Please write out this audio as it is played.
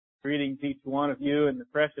Greetings each one of you in the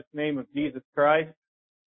precious name of Jesus Christ,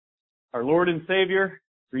 our Lord and Savior,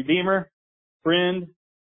 Redeemer, friend,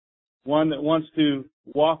 one that wants to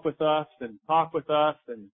walk with us and talk with us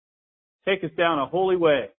and take us down a holy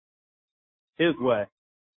way, His way.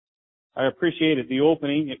 I appreciated the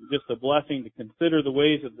opening. It was just a blessing to consider the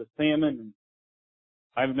ways of the salmon.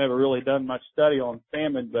 I've never really done much study on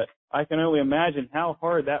salmon, but I can only imagine how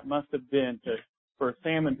hard that must have been for a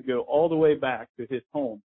salmon to go all the way back to his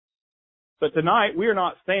home. But tonight, we are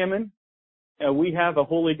not salmon, and we have a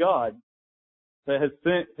holy God that has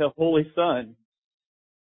sent a holy Son,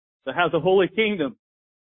 that has a holy kingdom,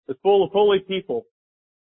 that's full of holy people.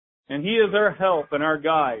 And He is our help and our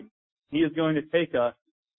guide. He is going to take us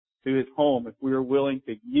to His home if we are willing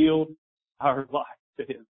to yield our life to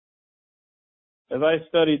Him. As I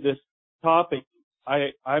studied this topic,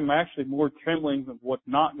 I'm actually more trembling of what's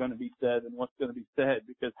not going to be said than what's going to be said,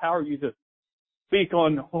 because how are you to speak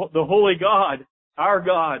on the holy God, our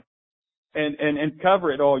God, and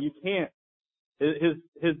cover it all? You can't.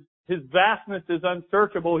 His vastness is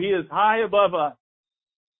unsearchable. He is high above us.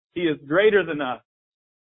 He is greater than us.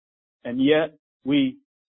 And yet we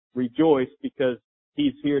rejoice because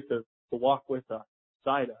He's here to walk with us,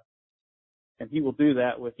 beside us. And He will do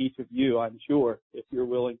that with each of you, I'm sure, if you're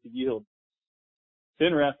willing to yield. It's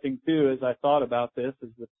interesting too, as I thought about this, is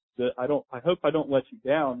that I hope I don't let you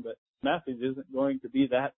down, but message isn't going to be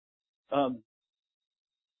that,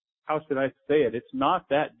 how should I say it? It's not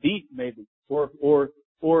that deep maybe, or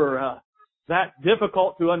that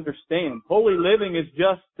difficult to understand. Holy living is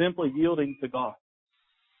just simply yielding to God.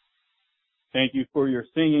 Thank you for your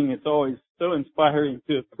singing. It's always so inspiring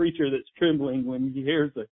to a preacher that's trembling when he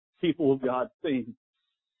hears the people of God sing.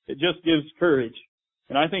 It just gives courage.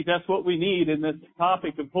 And I think that's what we need in this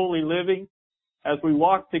topic of holy living. As we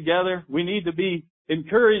walk together, we need to be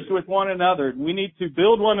encouraged with one another. We need to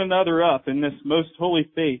build one another up in this most holy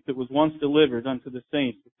faith that was once delivered unto the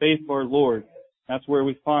saints, the faith of our Lord. That's where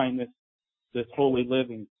we find this holy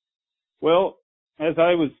living. Well, as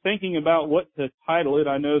I was thinking about what to title it,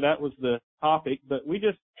 I know that was the topic, but we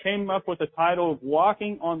just came up with a title of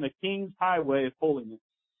Walking on the King's Highway of Holiness.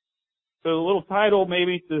 So the little title,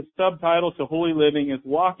 maybe the subtitle to Holy Living, is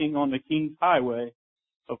Walking on the King's Highway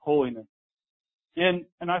of Holiness. And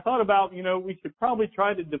I thought about, we should probably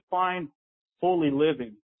try to define holy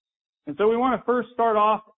living. And so we want to first start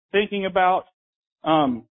off thinking about,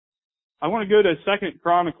 I want to go to 2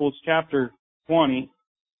 Chronicles chapter 20.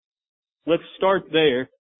 Let's start there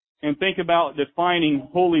and think about defining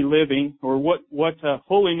holy living, or what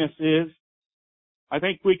holiness is. I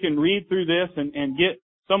think we can read through this and get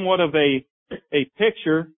somewhat of a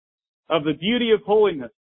picture of the beauty of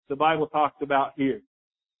holiness the Bible talks about here.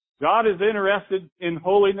 God is interested in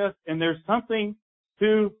holiness, and there's something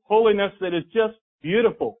to holiness that is just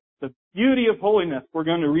beautiful. The beauty of holiness we're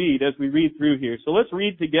going to read as we read through here. So let's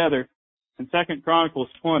read together in 2 Chronicles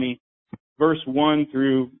 20, verse 1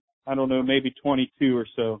 through, maybe 22 or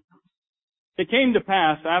so. It came to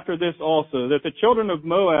pass after this also that the children of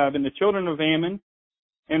Moab and the children of Ammon,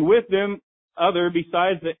 and with them other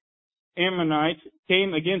besides the Ammonites,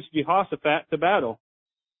 came against Jehoshaphat to battle.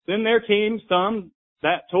 Then there came some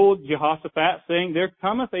that told Jehoshaphat, saying, There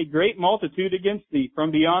cometh a great multitude against thee from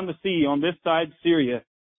beyond the sea on this side Syria.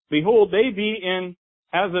 Behold, they be in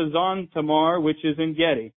Hazazon Tamar, which is in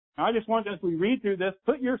Gedi. Now, I just want, as we read through this,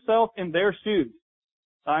 put yourself in their shoes.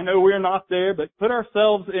 I know we're not there, but put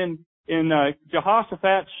ourselves in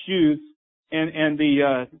Jehoshaphat's shoes and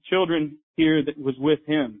the children here that was with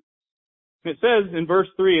him. It says in verse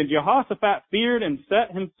 3, And Jehoshaphat feared and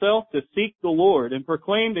set himself to seek the Lord, and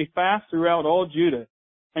proclaimed a fast throughout all Judah.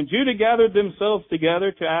 And Judah gathered themselves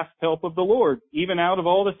together to ask help of the Lord. Even out of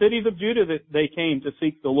all the cities of Judah that they came to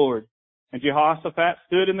seek the Lord. And Jehoshaphat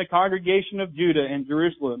stood in the congregation of Judah and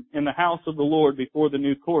Jerusalem in the house of the Lord before the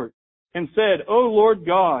new court, and said, O Lord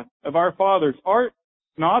God of our fathers, art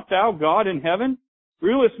not thou God in heaven?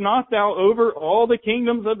 Rulest not thou over all the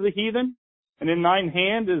kingdoms of the heathen? And in thine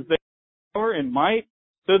hand is the power and might,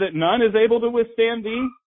 so that none is able to withstand thee?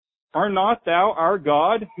 Are not thou our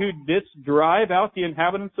God, who didst drive out the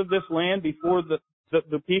inhabitants of this land before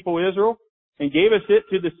the people Israel, and gavest it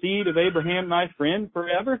to the seed of Abraham thy friend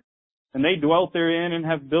forever? And they dwelt therein, and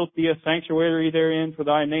have built thee a sanctuary therein for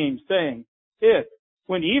thy name, saying, If,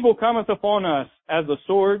 when evil cometh upon us, as the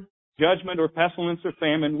sword, judgment, or pestilence, or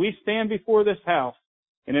famine, we stand before this house,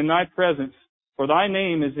 and in thy presence, for thy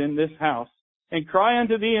name is in this house, and cry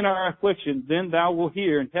unto thee in our affliction, then thou wilt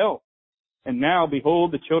hear and help. And now,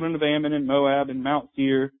 behold, the children of Ammon and Moab and Mount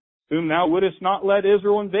Seir, whom thou wouldest not let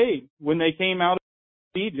Israel invade when they came out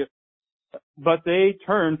of Egypt, but they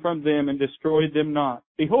turned from them and destroyed them not.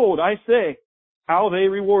 Behold, I say, how they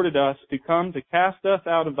rewarded us to come to cast us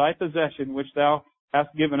out of thy possession, which thou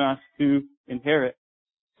hast given us to inherit.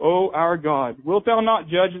 O our God, wilt thou not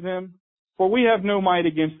judge them? For we have no might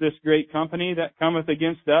against this great company that cometh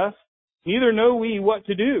against us, neither know we what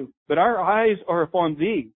to do, but our eyes are upon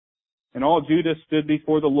thee. And all Judah stood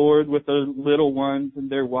before the Lord with their little ones and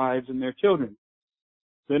their wives and their children.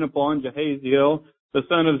 Then upon Jahaziel, the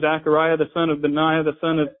son of Zechariah, the son of Benaiah, the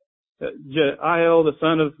son of Jeiel, the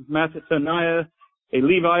son of Mattaniah, a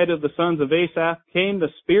Levite of the sons of Asaph, came the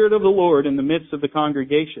Spirit of the Lord in the midst of the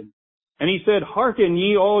congregation. And he said, Hearken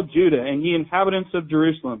ye all Judah, and ye inhabitants of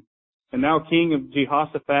Jerusalem, and thou king of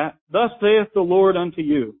Jehoshaphat, thus saith the Lord unto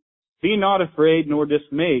you, Be not afraid nor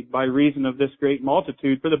dismayed by reason of this great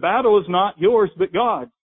multitude, for the battle is not yours but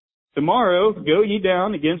God's. Tomorrow go ye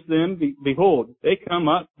down against them, behold, they come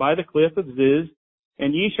up by the cliff of Ziz,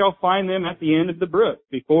 and ye shall find them at the end of the brook,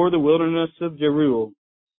 before the wilderness of Jeruel.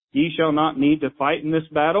 Ye shall not need to fight in this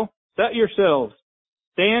battle. Set yourselves.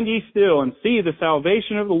 Stand ye still, and see the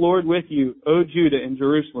salvation of the Lord with you, O Judah and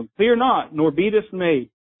Jerusalem. Fear not, nor be dismayed.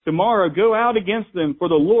 Tomorrow go out against them, for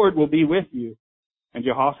the Lord will be with you. And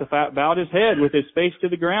Jehoshaphat bowed his head with his face to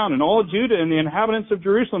the ground, and all Judah and the inhabitants of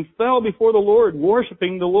Jerusalem fell before the Lord,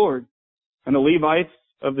 worshiping the Lord. And the Levites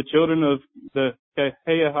of the children of the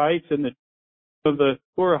Kehathites and of the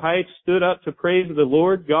Korahites stood up to praise the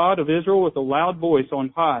Lord God of Israel with a loud voice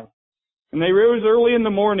on high. And they rose early in the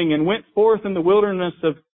morning and went forth in the wilderness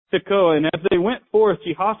of Tekoa. And as they went forth,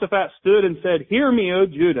 Jehoshaphat stood and said, Hear me, O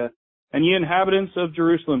Judah, and ye inhabitants of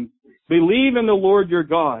Jerusalem. Believe in the Lord your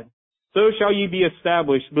God. So shall ye be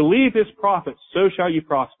established. Believe his prophets, so shall ye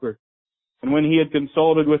prosper. And when he had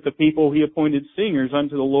consulted with the people, he appointed singers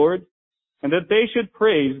unto the Lord, and that they should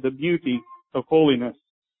praise the beauty of holiness.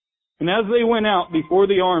 And as they went out before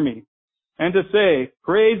the army, and to say,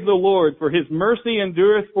 Praise the Lord, for his mercy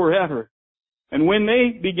endureth forever. And when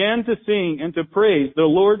they began to sing and to praise, the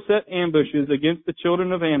Lord set ambushes against the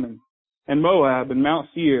children of Ammon, and Moab, and Mount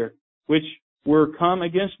Seir, which were come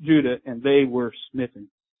against Judah, and they were smitten.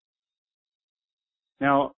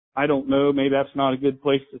 Now, I don't know, maybe that's not a good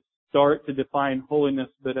place to start to define holiness,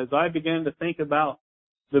 but as I began to think about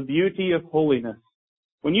the beauty of holiness,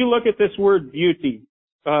 when you look at this word beauty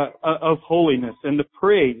of holiness and the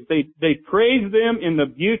praise, they praise them in the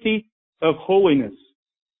beauty of holiness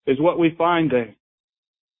is what we find there.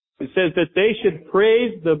 It says that they should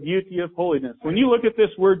praise the beauty of holiness. When you look at this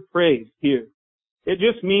word praise here, it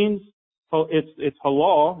just means it's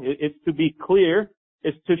halal, it's to be clear,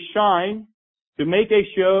 it's to shine, to make a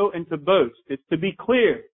show, and to boast. It's to be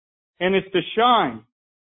clear, and it's to shine.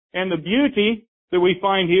 And the beauty that we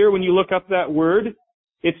find here, when you look up that word,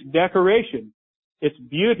 it's decoration, it's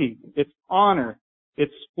beauty, it's honor,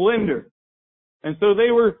 it's splendor. And so they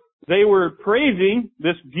were praising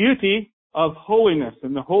this beauty of holiness.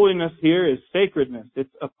 And the holiness here is sacredness, it's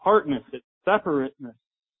apartness, it's separateness.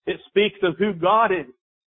 It speaks of who God is.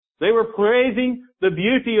 They were praising the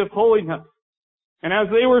beauty of holiness. And as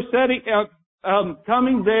they were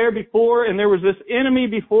coming there before, and there was this enemy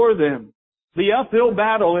before them, the uphill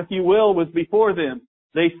battle, if you will, was before them.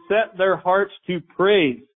 They set their hearts to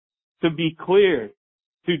praise, to be clear,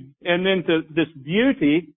 and then to this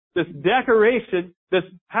beauty, this decoration, this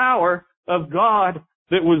power of God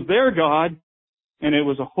that was their God, and it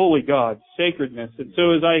was a holy God, sacredness. And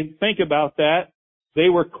so as I think about that, they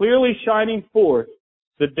were clearly shining forth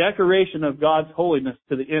the decoration of God's holiness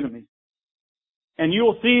to the enemy. And you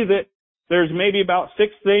will see that there's maybe about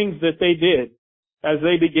 6 things that they did as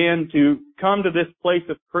they began to come to this place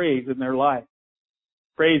of praise in their life,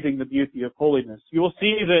 praising the beauty of holiness. You will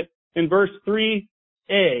see that in verse 3a,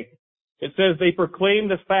 it says they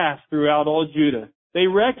proclaimed a fast throughout all Judah. They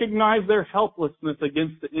recognized their helplessness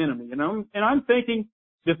against the enemy. And I'm thinking,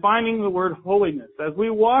 defining the word holiness. As we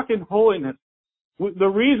walk in holiness, the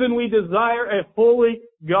reason we desire a holy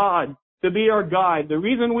God to be our guide, the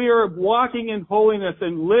reason we are walking in holiness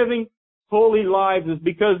and living holy lives is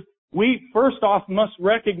because we, first off, must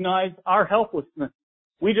recognize our helplessness.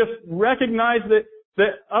 We just recognize that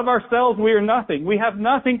of ourselves we are nothing. We have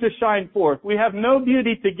nothing to shine forth. We have no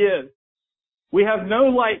beauty to give. We have no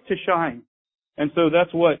light to shine. And so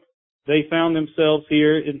that's what they found themselves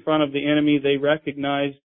here in front of the enemy. They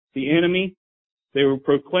recognized the enemy. They were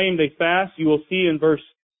proclaimed a fast. You will see in verse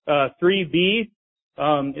 3b,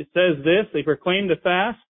 it says this, they proclaimed a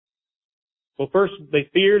fast. Well, first they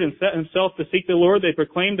feared and set themselves to seek the Lord. They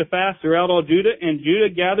proclaimed a fast throughout all Judah, and Judah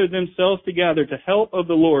gathered themselves together to help of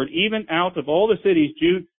the Lord. Even out of all the cities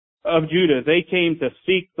of Judah, they came to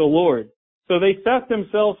seek the Lord. So they set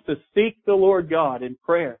themselves to seek the Lord God in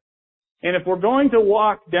prayer. And if we're going to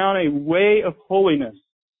walk down a way of holiness,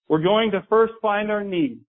 we're going to first find our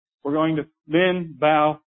need. We're going to then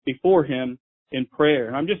bow before Him in prayer.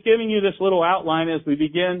 And I'm just giving you this little outline as we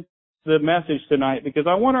begin the message tonight because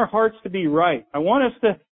I want our hearts to be right. I want us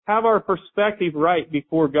to have our perspective right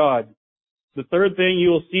before God. The third thing you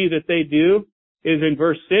will see that they do is in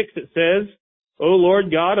verse 6 it says, O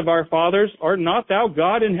Lord God of our fathers, art not thou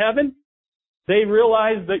God in heaven? They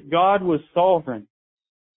realized that God was sovereign.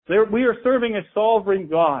 We are serving a sovereign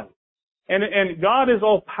God. And God is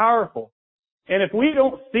all powerful. And if we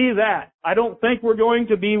don't see that, I don't think we're going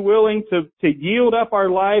to be willing to yield up our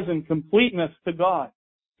lives in completeness to God.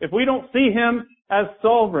 If we don't see Him as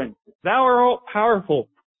sovereign, thou art all powerful.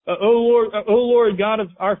 O Lord God of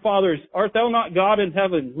our fathers, art thou not God in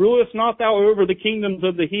heaven? Rulest not thou over the kingdoms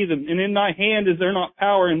of the heathen? And in thy hand is there not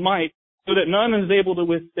power and might, so that none is able to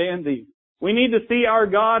withstand thee? We need to see our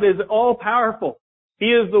God is all powerful. He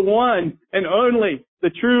is the one and only, the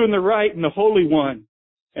true and the right and the holy one.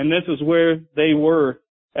 And this is where they were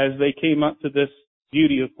as they came up to this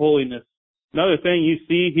beauty of holiness. Another thing you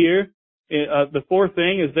see here, the fourth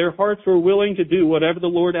thing is their hearts were willing to do whatever the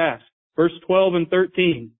Lord asked. Verse 12 and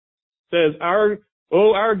 13 says,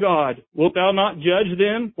 O our God, wilt thou not judge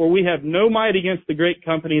them? For we have no might against the great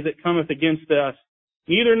company that cometh against us.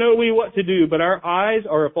 Neither know we what to do, but our eyes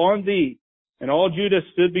are upon thee. And all Judah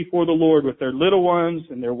stood before the Lord with their little ones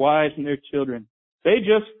and their wives and their children. They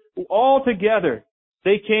just, all together,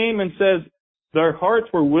 they came and says their hearts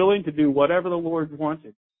were willing to do whatever the Lord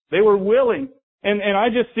wanted. They were willing. And I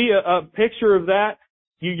just see a picture of that.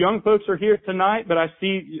 You young folks are here tonight, but I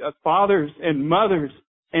see fathers and mothers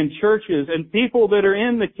and churches and people that are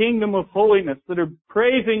in the kingdom of holiness that are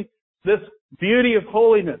praising this beauty of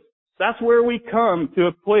holiness. That's where we come to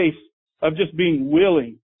a place of just being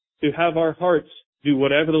willing to have our hearts do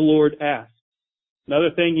whatever the Lord asks.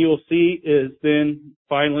 Another thing you'll see is then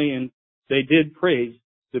finally, and they did praise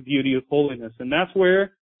the beauty of holiness. And that's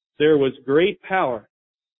where there was great power.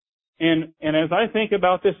 And as I think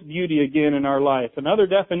about this beauty again in our life, another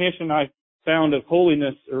definition I found of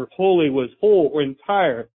holiness or holy was whole or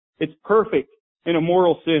entire. It's perfect in a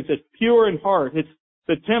moral sense. It's pure in heart. It's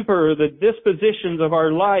the temper, the dispositions of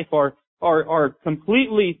our life are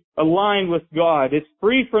completely aligned with God. It's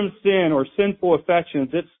free from sin or sinful affections.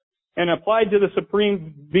 And applied to the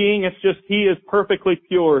Supreme Being, it's just He is perfectly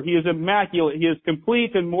pure. He is immaculate. He is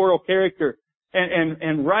complete in moral character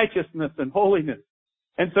and righteousness and holiness.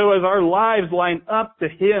 And so as our lives line up to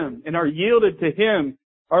Him and are yielded to Him,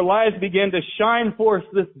 our lives begin to shine forth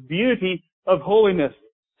this beauty of holiness.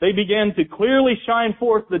 They begin to clearly shine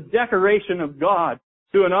forth the decoration of God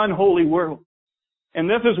to an unholy world. And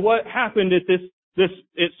this is what happened at this,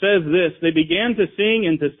 it says this, they began to sing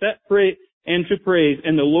and to set praise and to praise,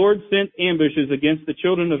 and the Lord sent ambushes against the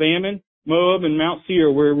children of Ammon, Moab, and Mount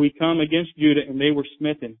Seir, where we come against Judah, and they were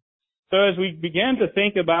smitten. So as we began to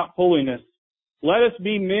think about holiness, let us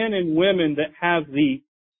be men and women that have the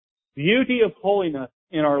beauty of holiness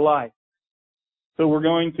in our life. So we're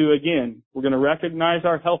going to recognize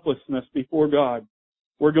our helplessness before God.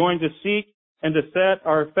 We're going to seek and to set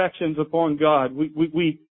our affections upon God.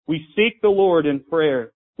 We seek the Lord in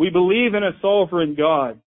prayer. We believe in a sovereign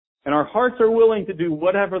God. And our hearts are willing to do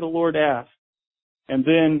whatever the Lord asks. And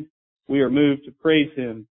then we are moved to praise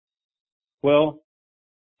Him. Well,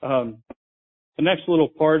 the next little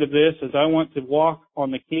part of this is I want to walk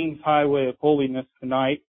on the King's highway of holiness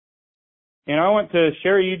tonight. And I want to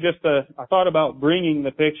share you I thought about bringing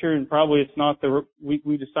the picture, and probably it's not we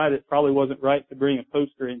decided it probably wasn't right to bring a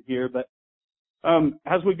poster in here, but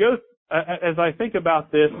as I think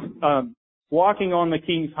about this, walking on the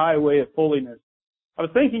King's highway of holiness, I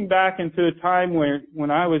was thinking back into a time when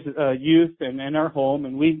I was a youth and in our home,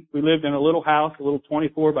 and we lived in a little house, a little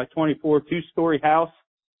 24 by 24 two-story house.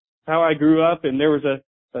 That's how I grew up, and there was a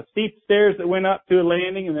steep stairs that went up to a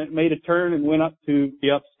landing, and it made a turn and went up to the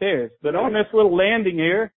upstairs. But on this little landing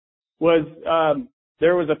here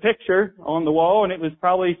there was a picture on the wall, and it was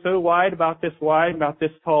probably about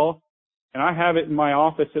this tall. And I have it in my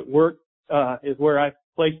office at work, is where I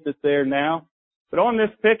placed it there now. But on this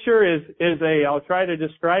picture I'll try to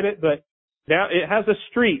describe it, but it has a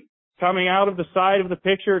street coming out of the side of the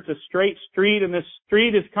picture. It's a straight street, and this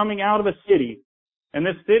street is coming out of a city. And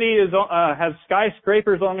this city has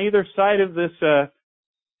skyscrapers on either side of this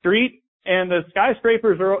street, and the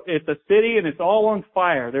skyscrapers it's a city, and it's all on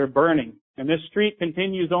fire. They're burning. And this street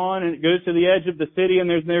continues on, and it goes to the edge of the city, and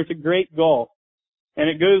there's a great gulf. And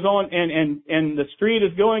it goes on, and the street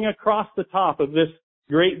is going across the top of this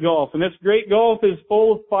great gulf. And this great gulf is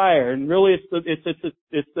full of fire, and really it's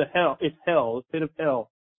hell, the pit of hell.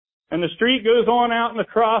 And the street goes on out and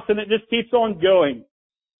across, and it just keeps on going.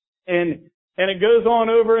 And it goes on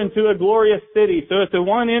over into a glorious city. So at the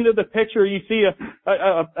one end of the picture, you see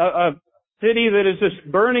a city that is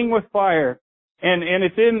just burning with fire. And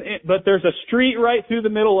but there's a street right through the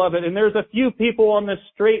middle of it, and there's a few people on this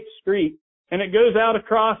straight street. And it goes out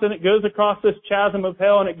across, and it goes across this chasm of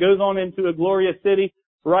hell, and it goes on into a glorious city,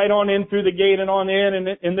 right on in through the gate and on in.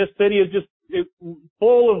 And this city is just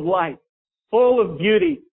full of light, full of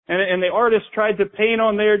beauty. And the artist tried to paint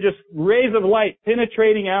on there just rays of light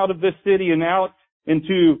penetrating out of this city and out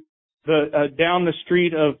into down the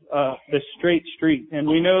street of this straight street. And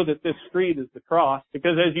we know that this street is the cross,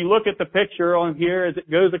 because as you look at the picture on here, as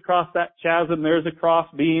it goes across that chasm, there's a cross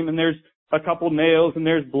beam, and there's a couple nails, and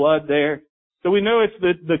there's blood there. So we know it's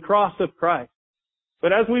the cross of Christ.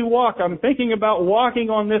 But as we walk, I'm thinking about walking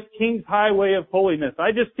on this King's Highway of Holiness.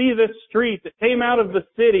 I just see this street that came out of the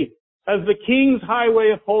city as the King's Highway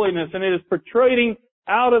of Holiness, and it is protruding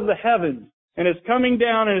out of the heavens, and it's coming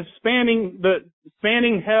down, and it's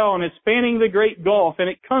spanning hell, and it's spanning the great gulf, and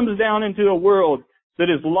it comes down into a world that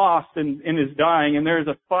is lost and is dying, and there's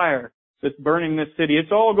a fire that's burning this city.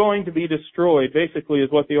 It's all going to be destroyed, basically,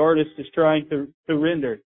 is what the artist is trying to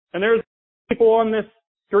render. And there's people on this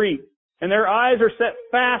street, and their eyes are set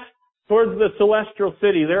fast towards the celestial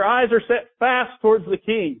city. Their eyes are set fast towards the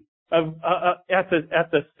King at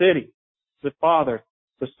the city, the Father,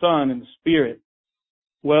 the Son, and the Spirit.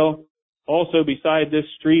 Well, also beside this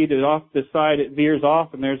street, off the side, it veers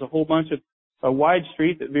off, and there's a whole bunch of a wide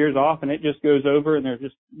street that veers off, and it just goes over, and there's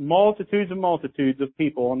just multitudes and multitudes of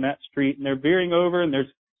people on that street, and they're veering over, and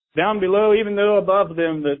there's down below, even though above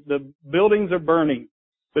them the buildings are burning,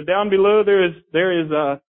 but down below there's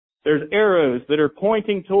arrows that are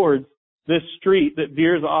pointing towards this street that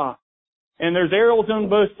veers off. And there's arrows on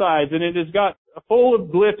both sides, and it has got full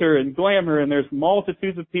of glitter and glamour, and there's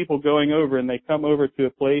multitudes of people going over, and they come over to a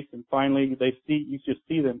place, and finally you just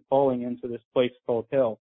see them falling into this place called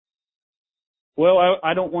hell. Well,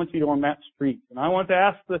 I don't want you on that street. And I want to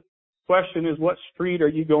ask the question is, what street are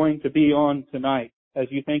you going to be on tonight as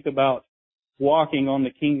you think about walking on the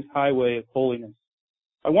King's Highway of Holiness?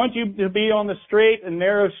 I want you to be on the straight and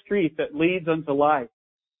narrow street that leads unto life.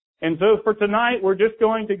 And so for tonight, we're just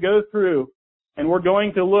going to go through, and we're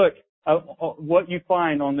going to look at what you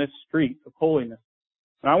find on this street of holiness.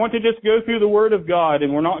 And I want to just go through the Word of God,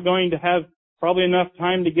 and we're not going to have probably enough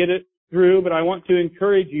time to get it through, but I want to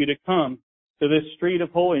encourage you to come to this street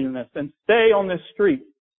of holiness and stay on this street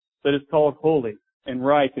that is called holy and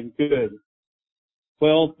right and good.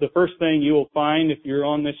 Well, the first thing you will find if you're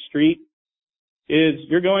on this street is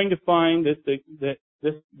you're going to find that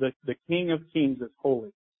the King of Kings is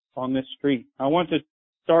holy on this street. I want to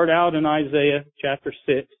start out in Isaiah chapter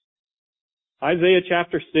 6. Isaiah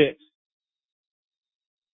chapter 6.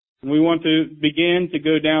 And we want to begin to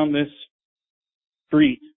go down this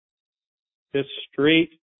street, this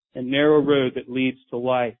straight and narrow road that leads to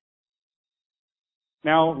life.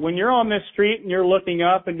 Now, when you're on this street and you're looking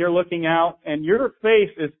up and you're looking out, and your face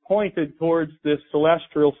is pointed towards this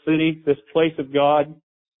celestial city, this place of God.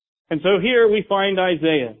 And so here we find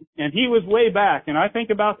Isaiah, and he was way back. And I think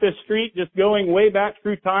about this street just going way back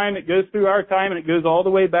through time. It goes through our time, and it goes all the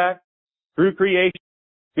way back through creation.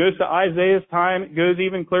 It goes to Isaiah's time. It goes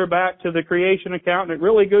even clear back to the creation account, and it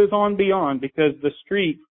really goes on beyond, because the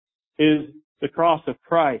street is the cross of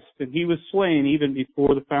Christ, and he was slain even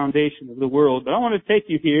before the foundation of the world. But I want to take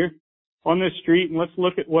you here on this street, and let's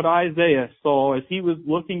look at what Isaiah saw as he was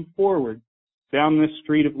looking forward down this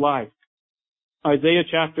street of life. Isaiah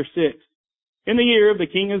chapter 6. In the year of the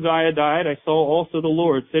king Uzziah died, I saw also the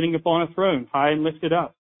Lord sitting upon a throne, high and lifted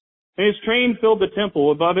up. And his train filled the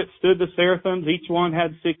temple. Above it stood the seraphims. Each one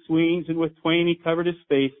had 6 wings, and with twain he covered his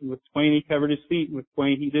face, and with twain he covered his feet, and with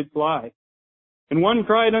twain he did fly. And one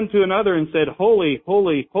cried unto another and said, Holy,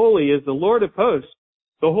 holy, holy is the Lord of hosts.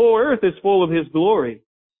 The whole earth is full of his glory.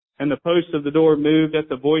 And the posts of the door moved at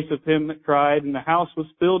the voice of him that cried, and the house was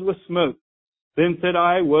filled with smoke. Then said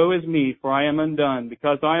I, Woe is me, for I am undone,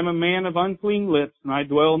 because I am a man of unclean lips, and I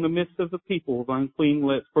dwell in the midst of the people of unclean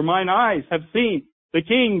lips. For mine eyes have seen the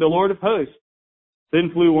King, the Lord of hosts.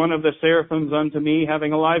 Then flew one of the seraphims unto me,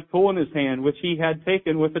 having a live coal in his hand, which he had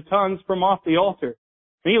taken with the tongues from off the altar.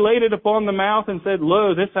 And he laid it upon the mouth and said,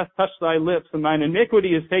 Lo, this hath touched thy lips, and thine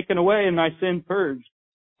iniquity is taken away, and thy sin purged.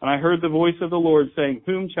 And I heard the voice of the Lord saying,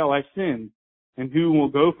 Whom shall I send, and who will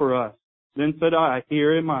go for us? Then said I,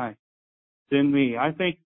 Here am I, send me. I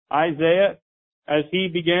think Isaiah, as he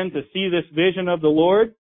began to see this vision of the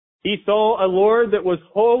Lord, he saw a Lord that was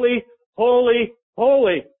holy, holy,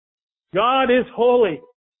 holy. God is holy.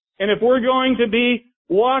 And if we're going to be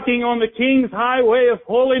walking on the King's highway of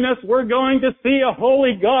holiness, we're going to see a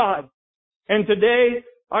holy God. And today,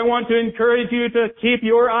 I want to encourage you to keep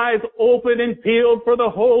your eyes open and peeled for the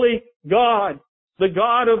holy God, the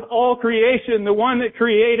God of all creation, the one that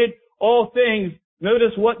created all things.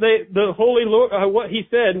 Notice what the holy Lord, what he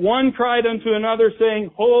said. One cried unto another,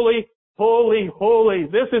 saying, Holy, holy, holy.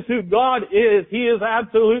 This is who God is. He is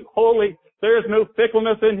absolute holy. There is no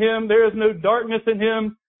fickleness in him. There is no darkness in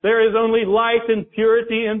him. There is only light and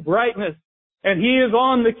purity and brightness. And he is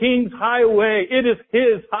on the King's highway. It is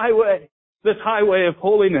his highway, this highway of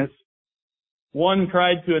holiness. One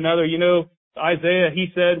cried to another. You know, Isaiah, he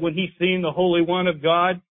said when he's seen the Holy One of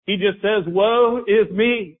God, he just says, Woe is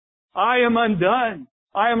me. I am undone.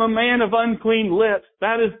 I am a man of unclean lips.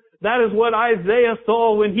 That is what Isaiah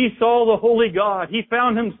saw when he saw the holy God. He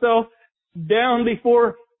found himself down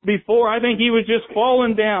before, I think he was just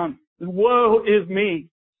falling down. Woe is me.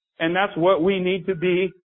 And that's what we need to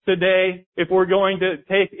be today. If we're going to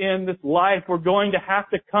take in this life, we're going to have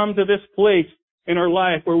to come to this place in our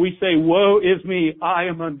life where we say, Woe is me. I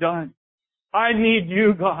am undone. I need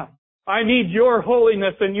you, God. I need your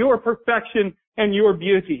holiness and your perfection and your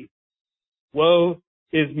beauty. Woe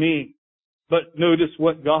is me. But notice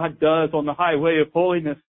what God does on the highway of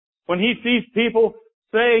holiness. When he sees people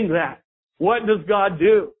saying that, what does God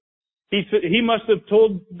do? He must have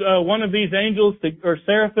told one of these angels, or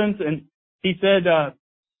seraphims, and he said,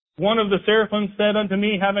 one of the seraphims said unto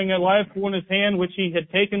me, having a live coal in his hand, which he had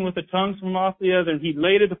taken with the tongues from off the other, and he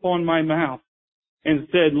laid it upon my mouth, and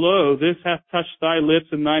said, Lo, this hath touched thy lips,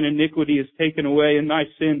 and thine iniquity is taken away, and thy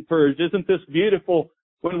sin purged. Isn't this beautiful?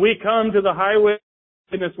 When we come to the highway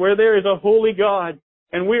where there is a holy God,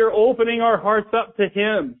 and we are opening our hearts up to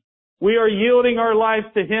him, we are yielding our lives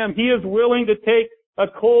to him. He is willing to take a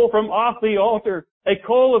coal from off the altar, a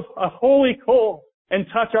holy coal, and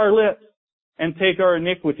touch our lips and take our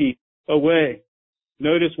iniquity away.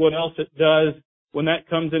 Notice what else it does when that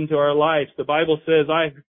comes into our lives. The Bible says,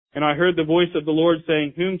 I heard the voice of the Lord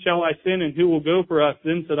saying, Whom shall I send, and who will go for us?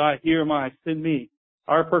 Then said I, Here am I, send me.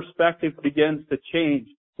 Our perspective begins to change.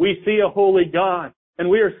 We see a holy God, and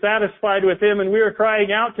we are satisfied with him, and we are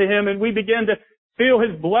crying out to him, and we begin to feel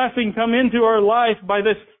his blessing come into our life by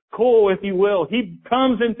this coal, if you will. He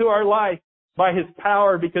comes into our life by his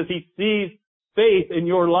power because he sees faith in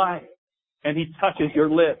your life, and he touches your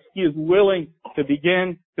lips. He is willing to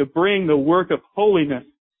begin to bring the work of holiness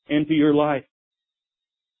into your life.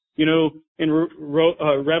 You know, in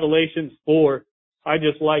Revelations 4, I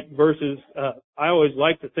just like verses, I always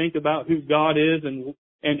like to think about who God is,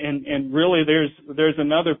 and really there's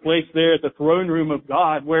another place there at the throne room of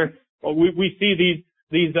God where we see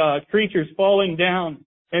these creatures falling down,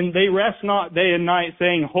 and they rest not day and night,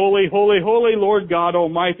 saying, Holy, holy, holy Lord God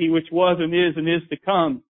Almighty, which was and is to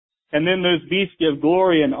come. And then those beasts give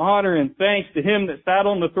glory and honor and thanks to him that sat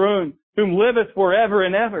on the throne, whom liveth forever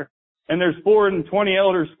and ever. And there's 24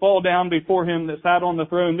 elders fall down before him that sat on the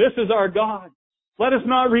throne. This is our God. Let us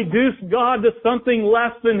not reduce God to something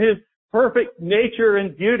less than his perfect nature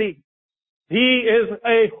and beauty. He is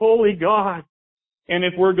a holy God. And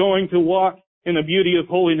if we're going to walk in the beauty of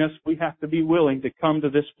holiness, we have to be willing to come to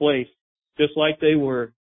this place, just like they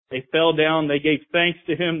were. They fell down, they gave thanks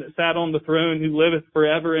to him that sat on the throne, who liveth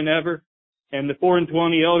forever and ever. And the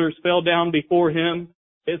 24 elders fell down before him,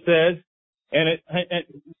 it says, and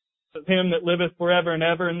him that liveth forever and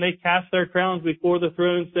ever, and they cast their crowns before the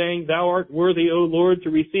throne, saying, Thou art worthy, O Lord, to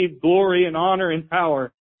receive glory and honor and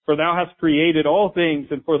power, for thou hast created all things,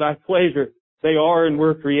 and for thy pleasure they are and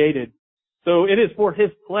were created. So it is for his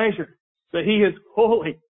pleasure that he is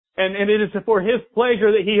holy, and it is for his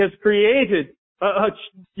pleasure that he has created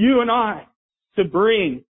you and I to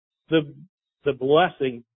bring the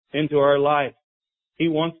blessing into our life. He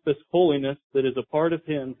wants this holiness that is a part of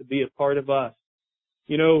him to be a part of us.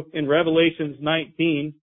 You know, in Revelations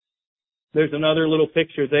 19, there's another little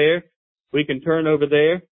picture there. We can turn over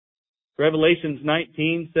there. Revelations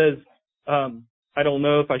 19 says, I don't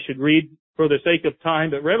know if I should read for the sake of time,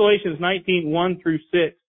 but Revelations 19, 1 through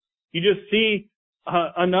 6, you just see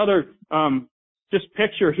another just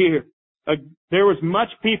picture here. There was much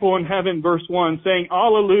people in heaven, verse 1, saying,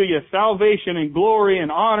 Alleluia, salvation and glory and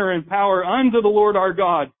honor and power unto the Lord our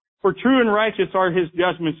God. For true and righteous are his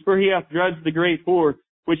judgments, for he hath judged the great whore,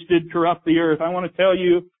 which did corrupt the earth. I want to tell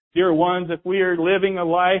you, dear ones, if we are living a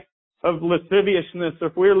life of lasciviousness,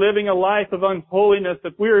 if we're living a life of unholiness,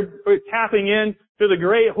 if we're tapping in to the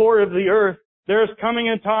great whore of the earth, there is coming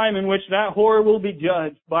a time in which that whore will be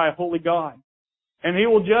judged by a holy God. And he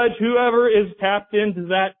will judge whoever is tapped into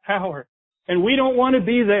that power. And we don't want to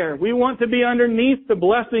be there. We want to be underneath the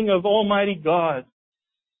blessing of Almighty God.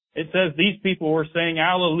 It says these people were saying,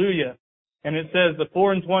 Hallelujah. And it says the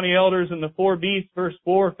 24 elders and the 4 beasts, verse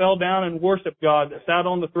 4, fell down and worshiped God that sat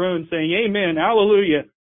on the throne, saying, Amen, Hallelujah.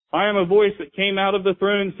 I am a voice that came out of the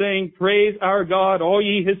throne saying, Praise our God, all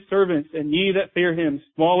ye his servants, and ye that fear him,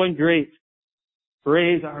 small and great.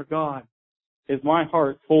 Praise our God. Is my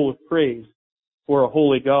heart full of praise for a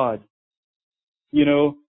holy God? You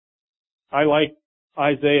know, I like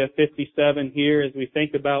Isaiah 57 here as we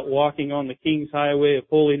think about walking on the King's highway of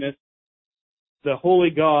holiness. The holy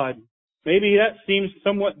God. Maybe that seems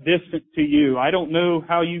somewhat distant to you. I don't know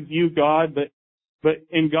how you view God, but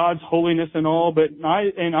in God's holiness and all. But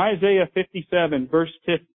in Isaiah 57, verse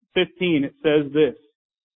 15, it says this,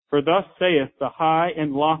 For thus saith the high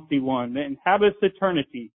and lofty one that inhabiteth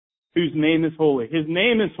eternity, whose name is holy. His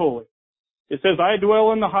name is holy. It says, I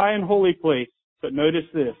dwell in the high and holy place. But notice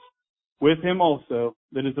this, with him also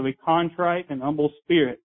that is of a contrite and humble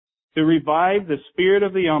spirit, to revive the spirit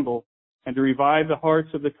of the humble, and to revive the hearts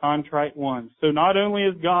of the contrite ones. So not only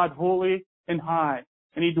is God holy and high,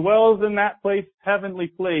 and he dwells in that place, heavenly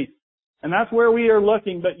place, and that's where we are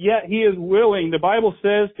looking, but yet he is willing, the Bible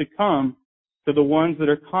says, to come to the ones that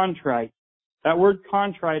are contrite. That word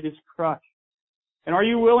contrite is crushed. And are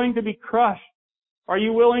you willing to be crushed? Are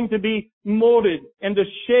you willing to be molded and to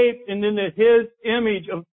shaped and into his image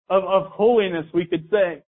of holiness, we could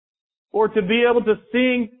say? Or to be able to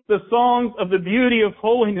sing the songs of the beauty of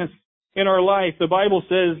holiness in our life? The Bible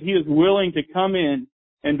says he is willing to come in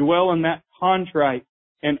and dwell in that contrite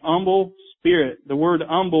and humble spirit. The word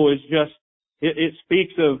humble is just, it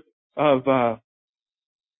speaks of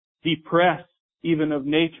depressed, even of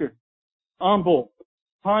nature. Humble,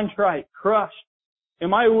 contrite, crushed.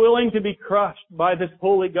 Am I willing to be crushed by this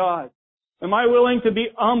holy God? Am I willing to be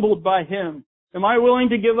humbled by him? Am I willing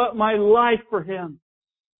to give up my life for him?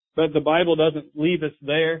 But the Bible doesn't leave us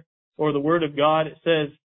there, or the Word of God. It says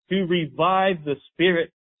to revive the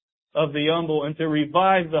spirit of the humble and to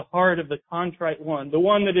revive the heart of the contrite one, the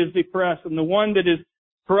one that is depressed and the one that is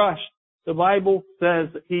crushed. The Bible says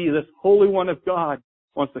that he, this Holy One of God,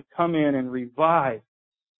 wants to come in and revive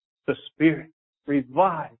the spirit,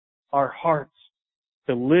 revive our hearts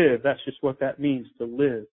to live. That's just what that means, to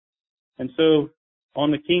live. And so,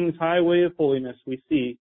 on the King's highway of holiness, we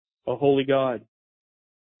see a holy God.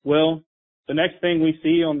 Well, the next thing we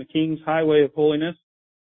see on the King's highway of holiness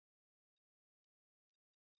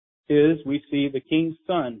is we see the King's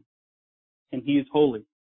Son, and he is holy.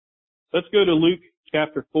 Let's go to Luke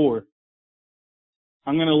chapter 4.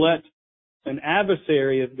 I'm going to let an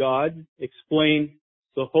adversary of God explain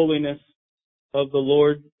the holiness of the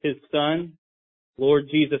Lord, his Son, Lord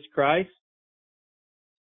Jesus Christ.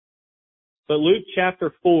 But Luke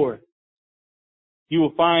chapter 4, you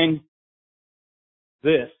will find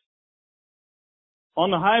this.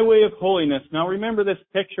 On the highway of holiness. Now remember this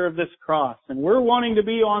picture of this cross. And we're wanting to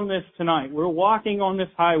be on this tonight. We're walking on this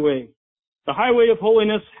highway. The highway of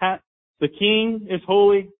holiness, the King is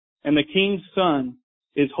holy and the King's Son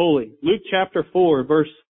is holy. Luke chapter 4, verse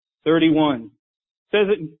 31 says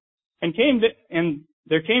it, and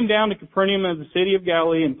there came down to Capernaum of the city of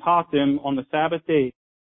Galilee and taught them on the Sabbath day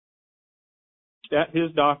at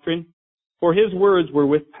his doctrine, for his words were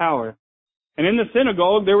with power. And in the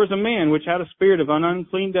synagogue there was a man which had a spirit of an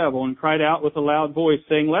unclean devil, and cried out with a loud voice,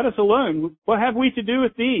 saying, Let us alone. What have we to do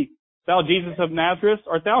with thee, thou Jesus of Nazareth?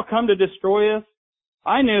 Art thou come to destroy us?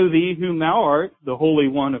 I know thee whom thou art, the Holy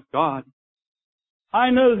One of God. I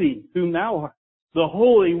know thee whom thou art, the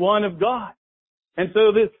Holy One of God. And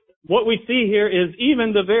so what we see here is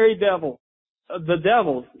even the very the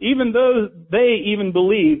devils, even though they even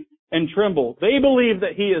believe and tremble, they believe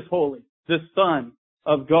that he is holy, the Son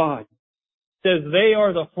of God. Says they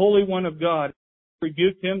are the Holy One of God.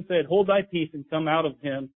 Rebuked him, said, Hold thy peace and come out of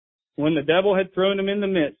him. When the devil had thrown him in the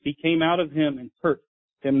midst, he came out of him and hurt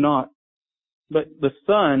him not. But the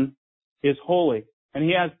Son is holy, and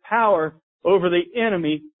he has power over the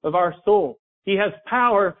enemy of our soul. He has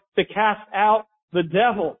power to cast out the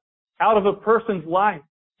devil out of a person's life.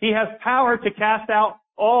 He has power to cast out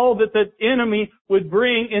all that the enemy would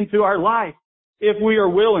bring into our life if we are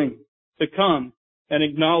willing to come and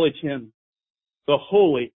acknowledge him, the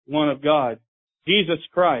Holy One of God. Jesus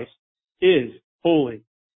Christ is holy.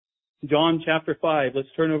 John chapter 5, let's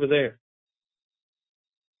turn over there.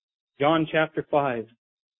 John chapter 5,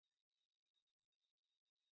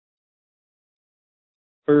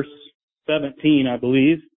 verse 17, I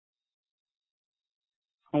believe.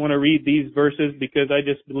 I want to read these verses because I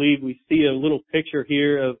just believe we see a little picture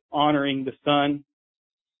here of honoring the Son.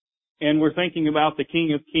 And we're thinking about the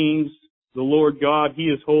King of Kings, the Lord God. He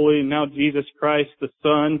is holy. And now Jesus Christ, the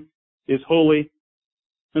Son, is holy.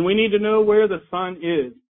 And we need to know where the Son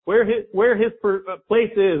is. where his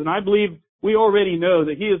place is. And I believe we already know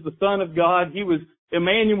that He is the Son of God. He was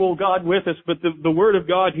Emmanuel, God with us. But the Word of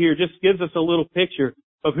God here just gives us a little picture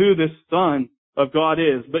of who this Son of God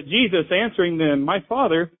is. But Jesus answering them, my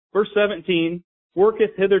Father, verse 17,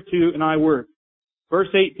 worketh hitherto, and I work. Verse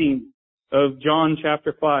 18 of John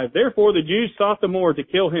chapter 5. Therefore the Jews sought the more to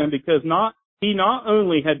kill Him, because he not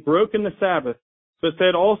only had broken the Sabbath, but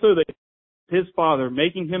said also that His Father,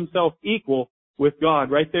 making Himself equal with God.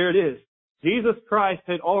 Right there it is. Jesus Christ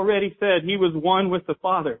had already said He was one with the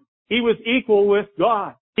Father. He was equal with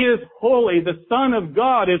God. He is holy. The Son of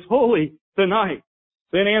God is holy tonight.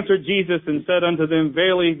 Then answered Jesus and said unto them,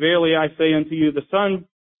 Verily, verily, I say unto you, the Son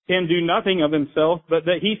can do nothing of Himself, but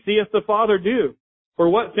that He seeth the Father do. For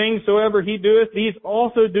what things soever He doeth, these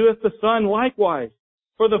also doeth the Son likewise.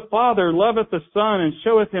 For the Father loveth the Son, and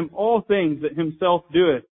showeth Him all things that Himself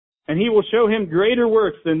doeth. And He will show Him greater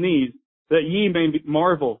works than these, that ye may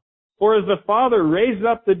marvel. For as the Father raised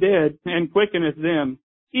up the dead, and quickeneth them,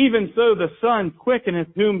 even so the Son quickeneth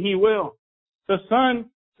whom He will. The Son,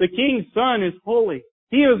 the King's Son, is holy.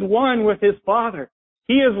 He is one with His Father.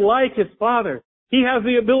 He is like His Father. He has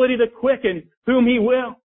the ability to quicken whom He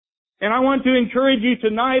will. And I want to encourage you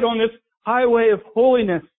tonight on this highway of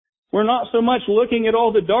holiness. We're not so much looking at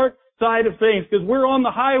all the dark side of things, because we're on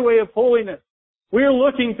the highway of holiness. We're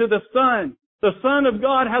looking to the Son. The Son of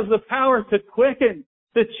God has the power to quicken,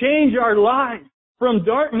 to change our lives from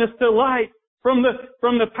darkness to light, from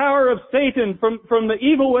the power of Satan, from the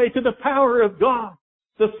evil way to the power of God.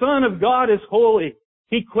 The Son of God is holy.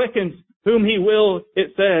 He quickens whom He will,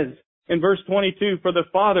 it says in verse 22, For the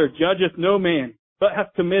Father judgeth no man, but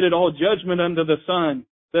hath committed all judgment unto the Son,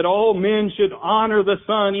 that all men should honor the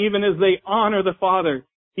Son, even as they honor the Father.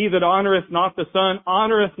 He that honoreth not the Son,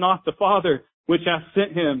 honoreth not the Father, which hath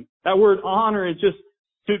sent Him. That word honor is just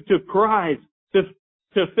to prize,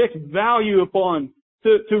 to fix value upon,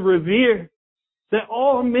 to revere. That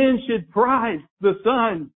all men should prize the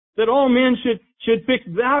Son. That all men should fix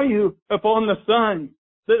value upon the Son.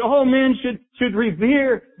 That all men should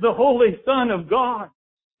revere the Holy Son of God.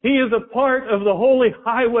 He is a part of the holy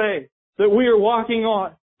highway that we are walking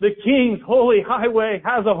on. The King's holy highway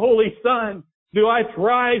has a holy Son. Do I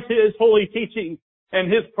prize His holy teaching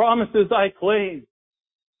and His promises I claim?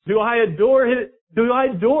 Do I adore Him? Do I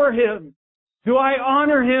adore Him? Do I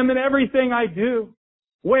honor Him in everything I do?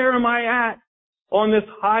 Where am I at on this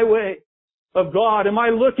highway of God? Am I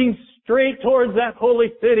looking straight towards that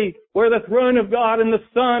holy city where the throne of God and the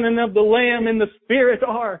Son and of the Lamb and the Spirit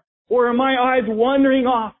are? Or are my eyes wandering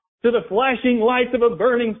off to the flashing lights of a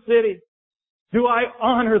burning city? Do I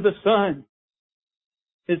honor the Son?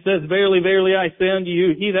 It says, Verily, verily, I say unto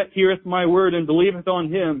you, he that heareth my word and believeth on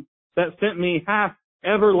Him that sent me hath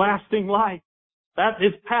everlasting life. That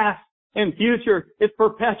is past and future. It's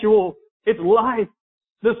perpetual. It's life.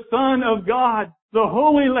 The Son of God, the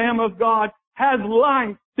Holy Lamb of God, has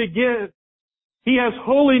life to give. He has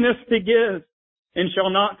holiness to give, and shall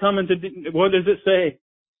not come into, what does it say?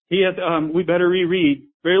 He hath, we better reread.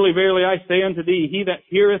 Verily, verily, I say unto thee, he that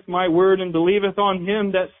heareth my word and believeth on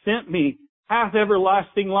Him that sent me hath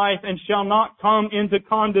everlasting life, and shall not come into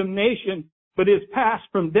condemnation, but is passed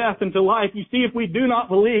from death into life. You see, if we do not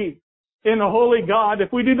believe in the holy God,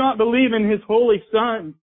 if we do not believe in His holy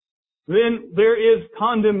Son, then there is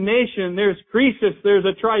condemnation, there's crisis, there's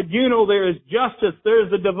a tribunal, there is justice,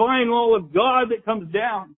 there's the divine law of God that comes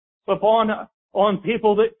down on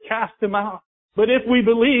people that cast Him out. But if we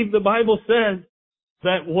believe, the Bible says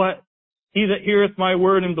that what? He that heareth my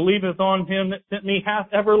word and believeth on Him that sent me hath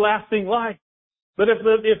everlasting life. But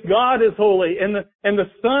if God is holy and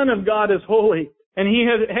the Son of God is holy, and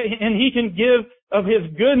He can give of His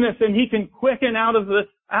goodness, and He can quicken out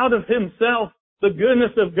of Himself the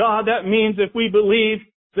goodness of God, that means if we believe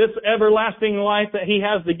this everlasting life that He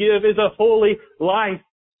has to give is a holy life.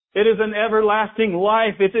 It is an everlasting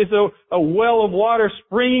life. It is a well of water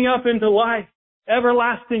springing up into life.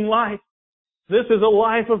 Everlasting life. This is a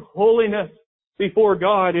life of holiness before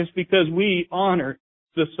God. Is because we honor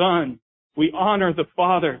the Son. We honor the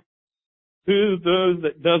Father. Who those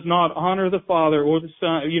that does not honor the Father or the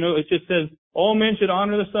Son, it just says all men should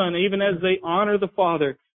honor the Son, even as they honor the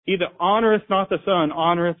Father. He that honoreth not the Son,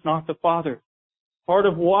 honoreth not the Father. Part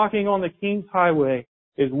of walking on the King's highway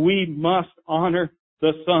is we must honor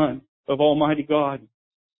the Son of Almighty God.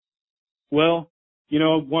 Well,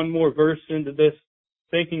 one more verse into this,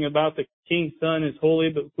 thinking about the King's Son is holy,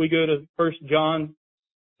 but if we go to 1 John,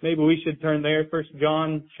 maybe we should turn there, 1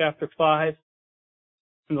 John chapter 5,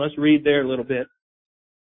 and let's read there a little bit.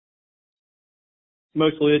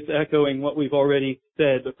 Mostly it's echoing what we've already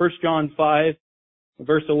said, but 1 John 5,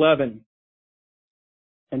 verse 11.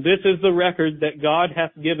 And this is the record that God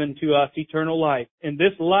hath given to us, eternal life. And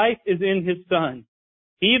this life is in His Son.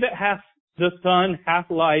 He that hath the Son hath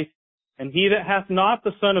life, and he that hath not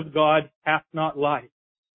the Son of God hath not life.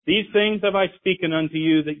 These things have I spoken unto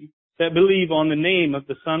you that believe on the name of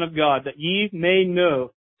the Son of God, that ye may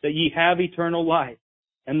know that ye have eternal life,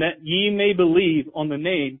 and that ye may believe on the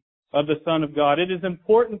name of the Son of God. It is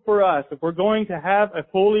important for us, if we're going to have a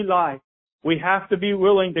holy life, we have to be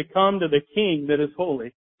willing to come to the King that is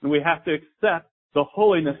holy, and we have to accept the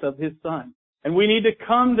holiness of His Son. And we need to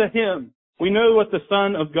come to Him. We know what the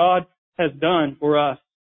Son of God has done for us.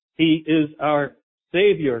 He is our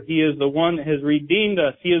Savior. He is the one that has redeemed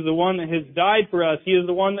us. He is the one that has died for us. He is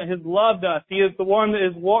the one that has loved us. He is the one that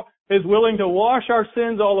is willing to wash our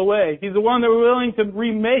sins all away. He's the one that is willing to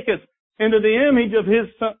remake us into the image of His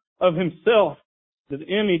Son, of Himself, the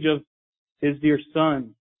image of His dear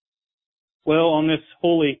Son. Well, on this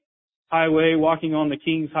holy highway, walking on the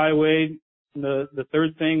King's highway, the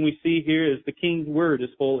third thing we see here is the King's Word is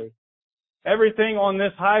holy. Everything on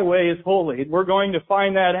this highway is holy. We're going to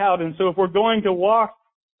find that out. And so if we're going to walk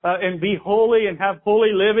and be holy and have holy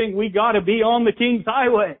living, we got to be on the King's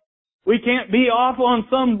highway. We can't be off on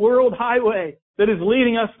some world highway that is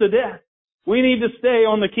leading us to death. We need to stay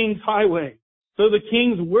on the King's highway. So the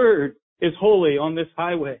King's Word is holy on this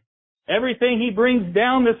highway. Everything He brings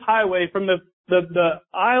down this highway from the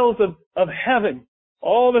aisles of heaven,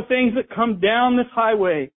 all the things that come down this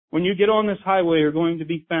highway, when you get on this highway, are going to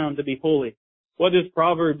be found to be holy. What is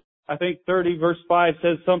Proverbs, I think 30 verse 5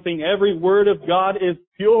 says something, every word of God is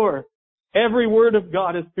pure. Every word of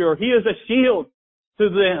God is pure. He is a shield to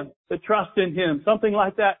them that trust in Him. Something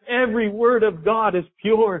like that. Every word of God is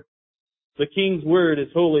pure. The King's Word is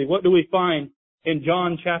holy. What do we find in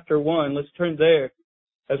John chapter 1? Let's turn there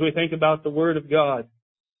as we think about the Word of God.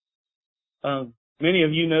 Many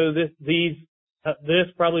of you know this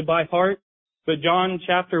probably by heart. But John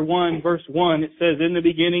chapter 1 verse 1, it says, in the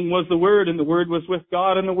beginning was the Word, and the Word was with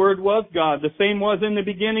God, and the Word was God. The same was in the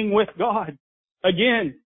beginning with God.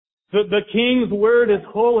 Again, the King's Word is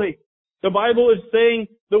holy. The Bible is saying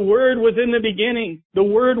the Word was in the beginning. The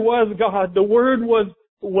Word was God. The Word was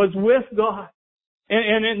with God.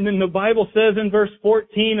 And the Bible says in verse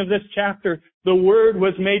 14 of this chapter, the Word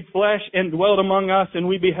was made flesh and dwelt among us, and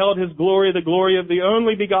we beheld His glory, the glory of the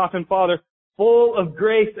only begotten Father, full of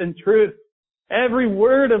grace and truth. Every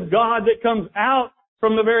word of God that comes out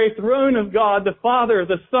from the very throne of God, the Father,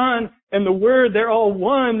 the Son, and the Word, they're all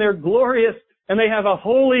one. They're glorious, and they have a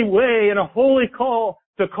holy way and a holy call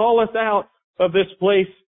to call us out of this place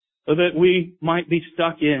that we might be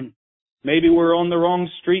stuck in. Maybe we're on the wrong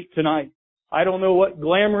street tonight. I don't know what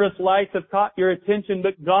glamorous lights have caught your attention,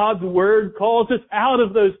 but God's Word calls us out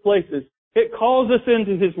of those places. It calls us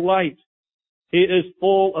into His light. He is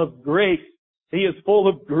full of grace. He is full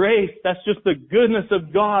of grace. That's just the goodness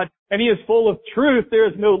of God. And He is full of truth. There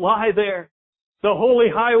is no lie there. The holy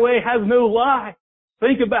highway has no lie.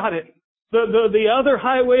 Think about it. The other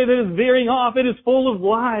highway that is veering off, it is full of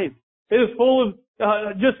lies. It is full of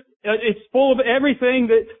it's full of everything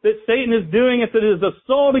that Satan is doing. It is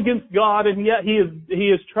assault against God, and yet he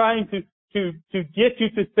is trying to get you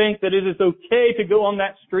to think that it is okay to go on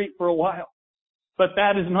that street for a while. But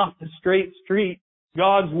that is not the straight street.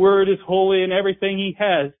 God's Word is holy, and everything He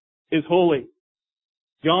has is holy.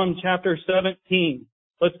 John chapter 17.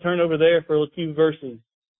 Let's turn over there for a few verses.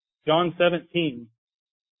 John 17,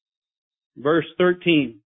 verse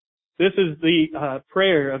 13. This is the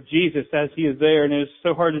prayer of Jesus as He is there, and it is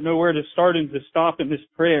so hard to know where to start and to stop in this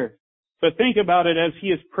prayer. But think about it as He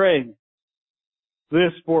is praying.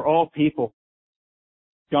 This for all people.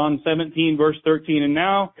 John 17, verse 13. And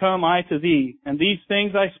now come I to thee, and these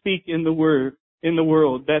things I speak in the world,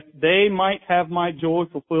 that they might have my joy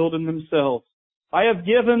fulfilled in themselves. I have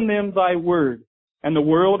given them thy word, and the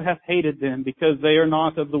world hath hated them, because they are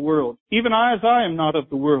not of the world, even as I am not of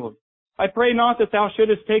the world. I pray not that thou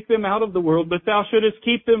shouldest take them out of the world, but thou shouldest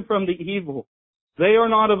keep them from the evil. They are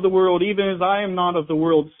not of the world, even as I am not of the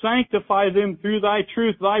world. Sanctify them through thy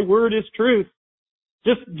truth. Thy word is truth.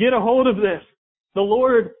 Just get a hold of this. The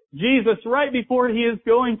Lord Jesus, right before He is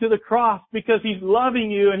going to the cross, because He's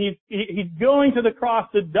loving you, and He's going to the cross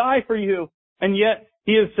to die for you, and yet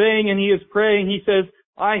He is saying and He is praying, He says,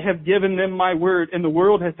 I have given them my word, and the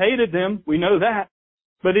world has hated them. We know that.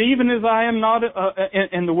 But even as I am not,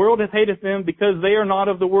 and the world hath hated them, because they are not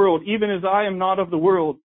of the world, even as I am not of the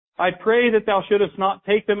world. I pray that thou shouldest not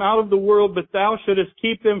take them out of the world, but thou shouldest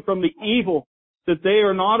keep them from the evil, that they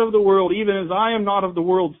are not of the world, even as I am not of the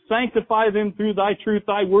world. Sanctify them through thy truth.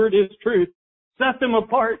 Thy word is truth. Set them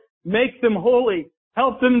apart. Make them holy.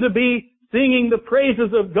 Help them to be singing the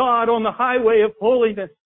praises of God on the highway of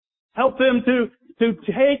holiness. Help them to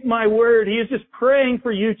take my word. He is just praying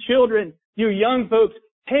for you children, you young folks.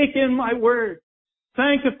 Take in my word.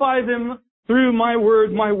 Sanctify them through my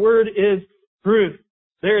word. My word is truth.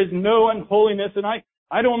 There is no unholiness. And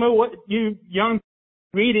I don't know what you young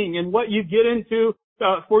reading and what you get into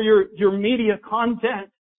for your media content.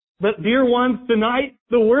 But dear ones, tonight,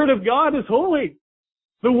 the Word of God is holy.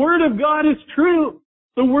 The Word of God is true.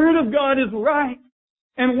 The Word of God is right.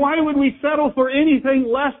 And why would we settle for anything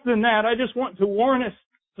less than that? I just want to warn us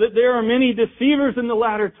that there are many deceivers in the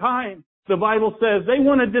latter time. The Bible says they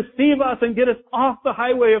want to deceive us and get us off the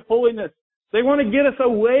highway of holiness. They want to get us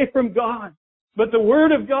away from God. But the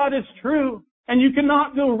Word of God is true. And you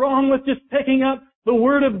cannot go wrong with just picking up the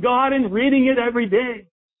Word of God and reading it every day.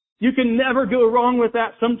 You can never go wrong with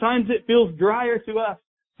that. Sometimes it feels drier to us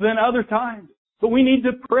than other times. But we need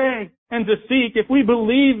to pray and to seek. If we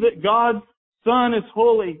believe that God's Son is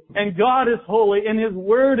holy and God is holy and His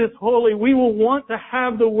Word is holy, we will want to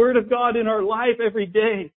have the Word of God in our life every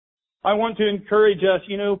day. I want to encourage us,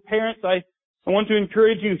 parents, I want to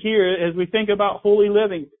encourage you here as we think about holy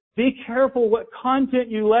living. Be careful what content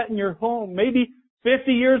you let in your home. Maybe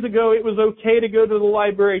 50 years ago it was okay to go to the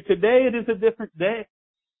library. Today it is a different day.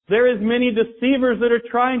 There is many deceivers that are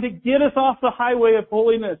trying to get us off the highway of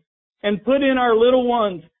holiness and put in our little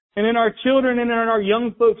ones and in our children and in our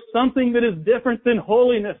young folks something that is different than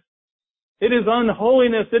holiness. It is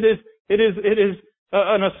unholiness. It is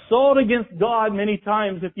an assault against God many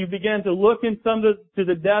times. If you begin to look to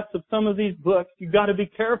the depths of some of these books, you've got to be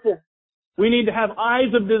careful. We need to have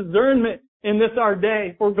eyes of discernment in this our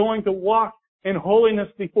day if we're going to walk in holiness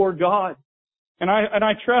before God. And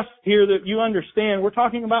I trust here that you understand we're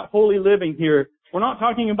talking about holy living here. We're not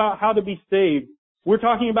talking about how to be saved. We're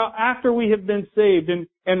talking about after we have been saved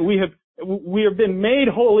and we have been made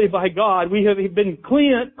holy by God. We have been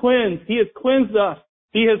cleansed. He has cleansed us.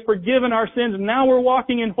 He has forgiven our sins. And now we're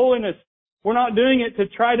walking in holiness. We're not doing it to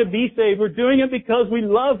try to be saved. We're doing it because we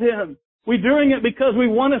love Him. We're doing it because we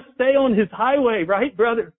want to stay on His highway, right,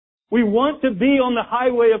 brother? We want to be on the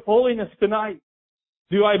highway of holiness tonight.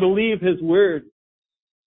 Do I believe His Word?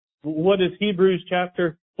 What is Hebrews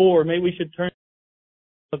chapter 4? Maybe we should turn to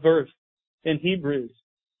the verse in Hebrews.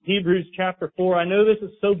 Hebrews chapter 4. I know this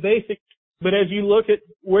is so basic, but as you look at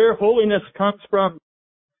where holiness comes from,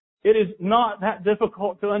 it is not that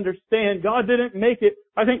difficult to understand. God didn't make it.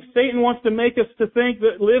 I think Satan wants to make us to think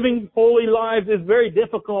that living holy lives is very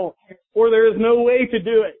difficult or there is no way to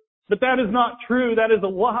do it. But that is not true. That is a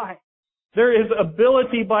lie. There is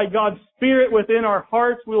ability by God's Spirit within our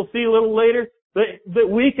hearts. We'll see a little later that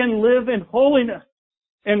we can live in holiness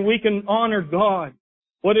and we can honor God.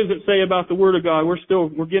 What does it say about the Word of God?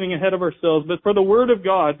 We're getting ahead of ourselves. But for the Word of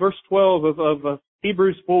God, verse 12 of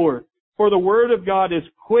Hebrews 4, for the Word of God is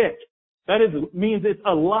quick. That means it's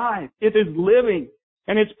alive. It is living.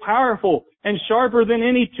 And it's powerful and sharper than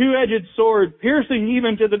any two-edged sword, piercing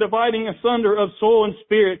even to the dividing asunder of soul and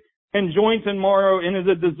spirit and joints and marrow, and is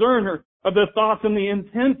a discerner of the thoughts and the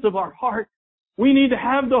intents of our heart. We need to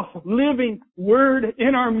have the living Word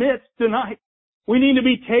in our midst tonight. We need to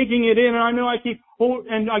be taking it in. And I know I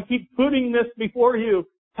keep putting this before you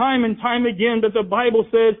time and time again, but the Bible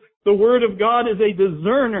says the Word of God is a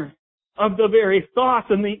discerner of the very thoughts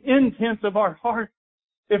and the intents of our heart.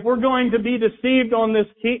 If we're going to be deceived on this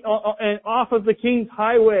off of the King's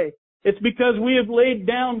highway, it's because we have laid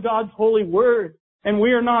down God's holy Word and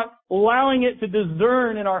we are not allowing it to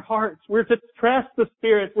discern in our hearts. We're to trust the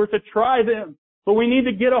Spirit. We're to try them. But we need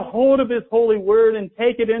to get a hold of His holy Word and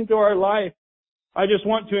take it into our life. I just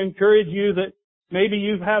want to encourage you that maybe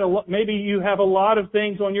you have a lot of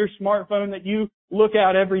things on your smartphone that you look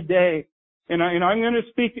at every day. And I'm going to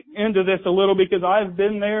speak into this a little because I've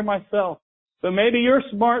been there myself. But maybe your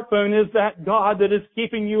smartphone is that God that is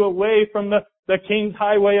keeping you away from the King's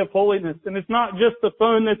highway of holiness. And it's not just the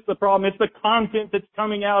phone that's the problem. It's the content that's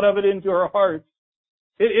coming out of it into our hearts.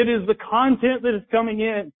 It is the content that is coming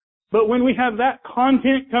in. But when we have that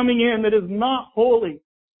content coming in that is not holy,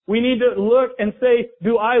 we need to look and say,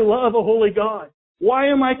 do I love a holy God? Why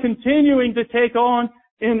am I continuing to take on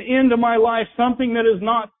and into my life something that is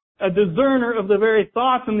not a discerner of the very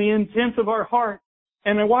thoughts and the intents of our heart?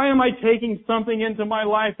 And why am I taking something into my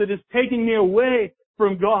life that is taking me away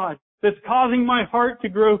from God, that's causing my heart to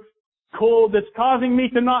grow cold, that's causing me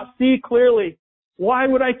to not see clearly? Why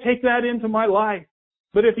would I take that into my life?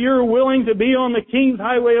 But if you're willing to be on the King's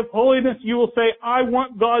highway of holiness, you will say, I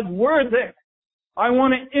want God's Word there. I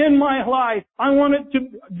want it in my life. I want it to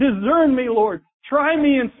discern me, Lord. Try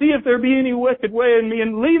me and see if there be any wicked way in me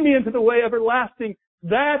and lead me into the way everlasting.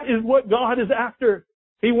 That is what God is after.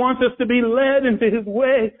 He wants us to be led into His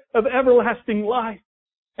way of everlasting life.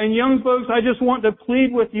 And young folks, I just want to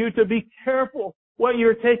plead with you to be careful what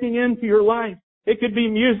you're taking into your life. It could be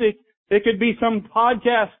music. It could be some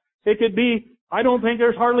podcast. It could be, I don't think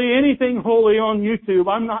there's hardly anything holy on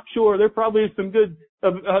YouTube. I'm not sure. There probably is some good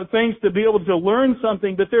things to be able to learn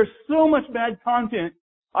something, but there's so much bad content.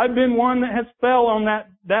 I've been one that has fell on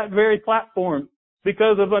that very platform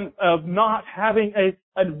because of not having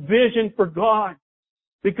a vision for God.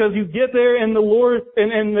 Because you get there and the Lord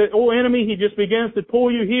and the old enemy, he just begins to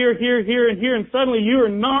pull you here, here, here, and here, and suddenly you are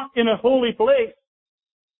not in a holy place.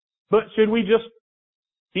 But should we just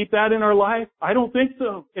keep that in our life? I don't think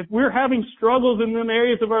so. If we're having struggles in them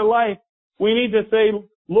areas of our life, we need to say,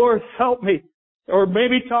 Lord, help me. Or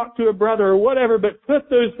maybe talk to a brother or whatever, but put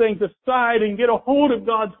those things aside and get a hold of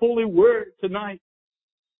God's holy word tonight.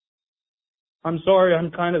 I'm sorry,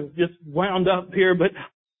 I'm kind of just wound up here, but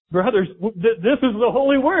brothers, this is the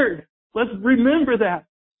holy word. Let's remember that.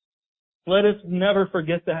 Let us never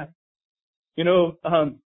forget that.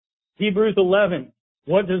 Hebrews 11.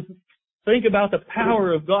 Think about the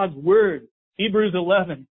power of God's word. Hebrews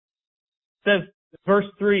 11 says, verse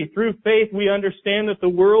 3, through faith we understand that the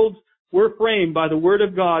worlds were framed by the word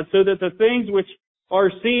of God, so that the things which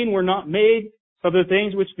are seen were not made of the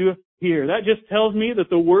things which do appear. That just tells me that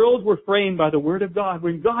the worlds were framed by the word of God.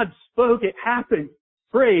 When God spoke, it happened.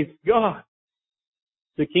 Praise God.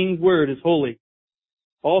 The King's word is holy.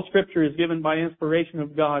 All scripture is given by inspiration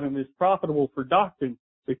of God and is profitable for doctrine,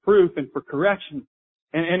 reproof, and for correction.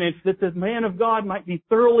 And it's that the man of God might be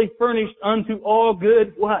thoroughly furnished unto all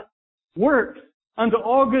good what? Works. Unto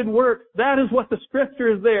all good works. That is what the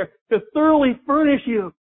scripture is there. To thoroughly furnish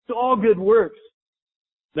you to all good works.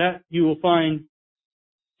 That you will find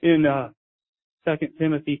in 2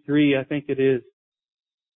 Timothy 3, I think it is.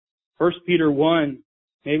 1 Peter 1.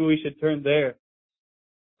 Maybe we should turn there.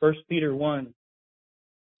 1 Peter 1.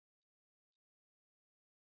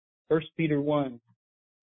 1 Peter 1.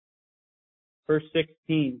 Verse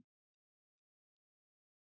 16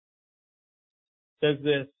 says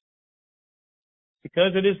this,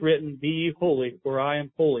 because it is written, be ye holy, for I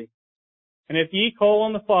am holy. And if ye call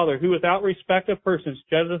on the Father, who without respect of persons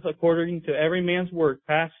judgeth according to every man's work,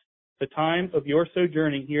 pass the time of your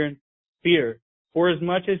sojourning here in fear,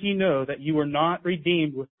 forasmuch as ye know that you were not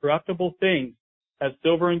redeemed with corruptible things, as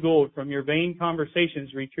silver and gold, from your vain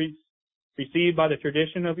conversations received by the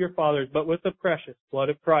tradition of your fathers, but with the precious blood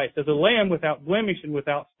of Christ, as a lamb without blemish and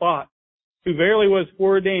without spot, who verily was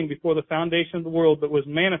foreordained before the foundation of the world, but was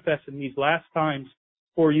manifest in these last times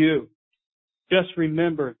for you. Just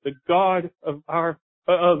remember, the God of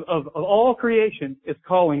all creation is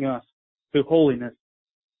calling us to holiness.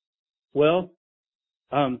 Well,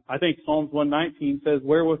 I think Psalms 119 says,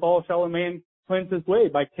 wherewithal shall a man cleanse his way?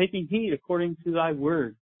 By taking heed according to thy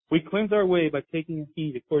word. We cleanse our way by taking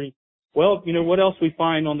heed according. Well, what else we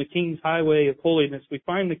find on the King's highway of holiness? We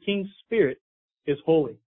find the King's Spirit is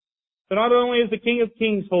holy. So not only is the King of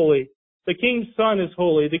Kings holy, the King's Son is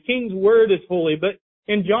holy, the King's Word is holy, but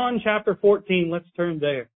in John chapter 14, let's turn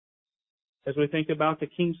there as we think about the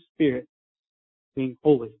King's Spirit being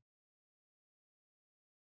holy.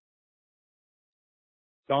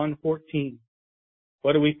 John 14.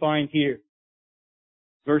 What do we find here?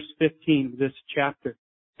 Verse 15 of this chapter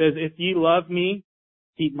says, if ye love me,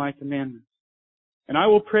 keep my commandments. And I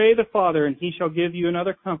will pray the Father, and he shall give you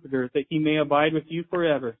another comforter, that he may abide with you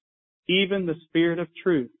forever, even the Spirit of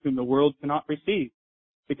truth, whom the world cannot receive.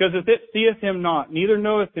 Because if it seeth him not, neither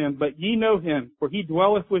knoweth him, but ye know him, for he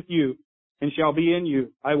dwelleth with you, and shall be in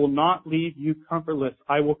you. I will not leave you comfortless.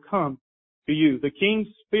 I will come to you. The King's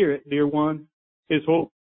Spirit, dear one, is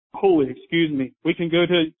holy. We can go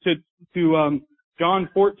to John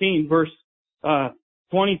 14, verse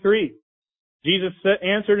 23. Jesus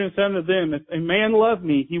answered and said unto them, if a man love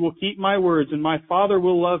me, he will keep my words, and my Father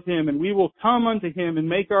will love him, and we will come unto him and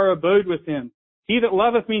make our abode with him. He that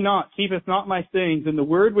loveth me not, keepeth not my sayings, and the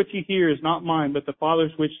word which ye hear is not mine, but the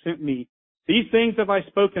Father's which sent me. These things have I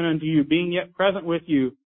spoken unto you, being yet present with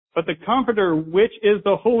you. But the Comforter, which is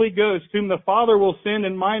the Holy Ghost, whom the Father will send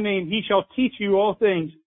in my name, he shall teach you all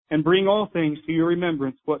things, and bring all things to your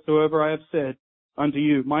remembrance, whatsoever I have said unto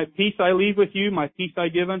you. My peace I leave with you, my peace I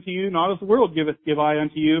give unto you, not as the world giveth give I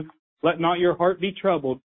unto you. Let not your heart be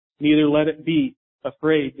troubled, neither let it be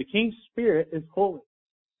afraid. The King's Spirit is holy.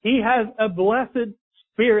 He has a blessed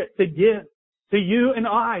Spirit to give to you and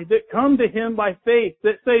I that come to him by faith,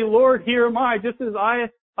 that say, Lord, here am I, just as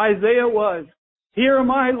Isaiah was. Here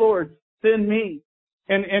am I, Lord, send me.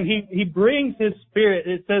 And he brings his Spirit.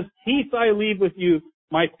 It says, peace I leave with you,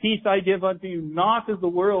 my peace I give unto you, not as the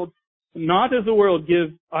world give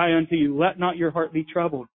I unto you. Let not your heart be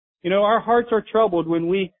troubled. Our hearts are troubled when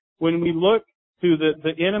we look to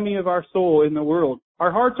the enemy of our soul in the world.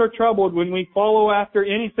 Our hearts are troubled when we follow after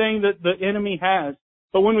anything that the enemy has.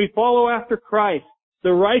 But when we follow after Christ,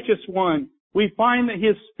 the righteous one, we find that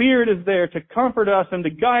His Spirit is there to comfort us and to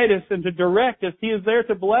guide us and to direct us. He is there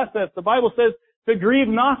to bless us. The Bible says to grieve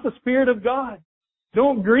not the Spirit of God.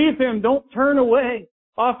 Don't grieve Him. Don't turn away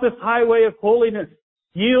off this highway of holiness.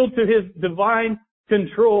 Yield to His divine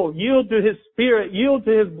control. Yield to His Spirit. Yield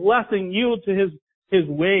to His blessing. Yield to His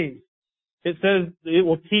ways. It says it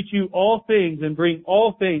will teach you all things and bring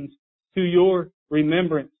all things to your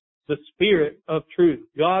remembrance. The Spirit of truth.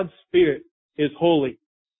 God's Spirit is holy.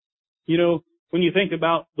 You know, when you think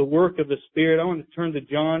about the work of the Spirit, I want to turn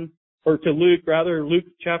to Luke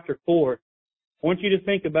chapter 4. I want you to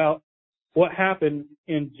think about what happened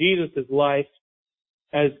in Jesus' life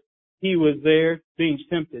as He was there being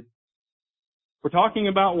tempted. We're talking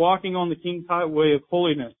about walking on the King's highway of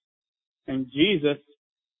holiness. And Jesus,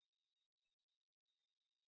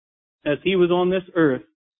 as He was on this earth,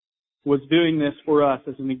 was doing this for us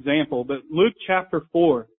as an example. But Luke chapter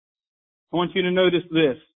 4, I want you to notice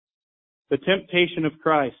this. The temptation of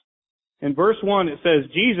Christ. In verse 1 it says,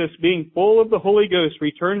 Jesus, being full of the Holy Ghost,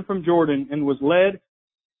 returned from Jordan and was led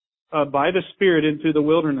by the Spirit into the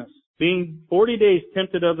wilderness, being 40 days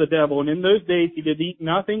tempted of the devil. And in those days he did eat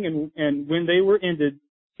nothing, and when they were ended,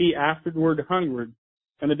 he afterward hungered.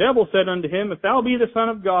 And the devil said unto him, If thou be the Son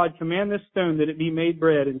of God, command this stone that it be made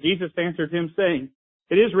bread. And Jesus answered him, saying,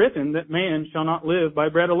 It is written that man shall not live by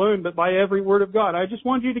bread alone, but by every word of God. I just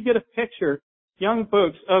want you to get a picture, young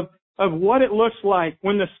folks, of what it looks like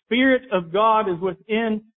when the Spirit of God is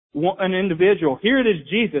within an individual. Here it is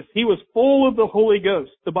Jesus. He was full of the Holy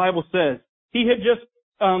Ghost, the Bible says. He had just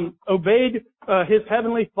obeyed His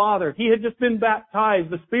Heavenly Father. He had just been baptized.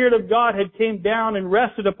 The Spirit of God had came down and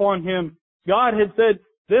rested upon Him. God had said,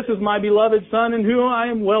 This is my beloved Son in whom I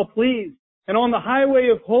am well pleased. And on the highway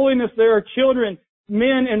of holiness there are children,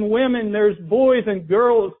 men and women, there's boys and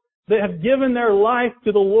girls that have given their life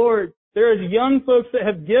to the Lord. There is young folks that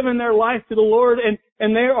have given their life to the Lord,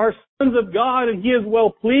 and they are sons of God, and He is well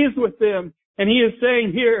pleased with them. And He is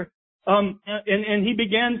saying here, and He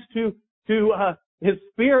begins to His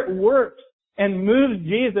Spirit works and moves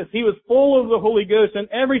Jesus. He was full of the Holy Ghost, and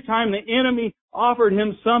every time the enemy offered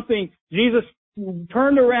Him something, Jesus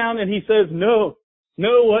turned around and He says, No,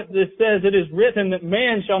 what this says, it is written that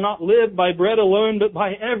man shall not live by bread alone, but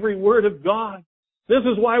by every word of God. This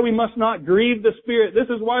is why we must not grieve the Spirit. This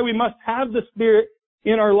is why we must have the Spirit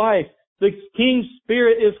in our life. The King's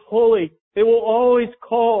Spirit is holy. He will always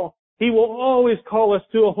call us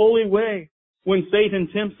to a holy way when Satan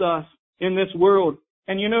tempts us in this world.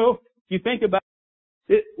 And you know, you think about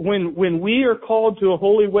it, when we are called to a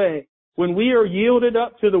holy way, when we are yielded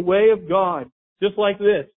up to the way of God, just like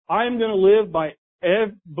this, I'm not going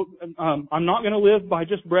to live by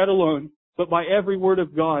just bread alone, but by every word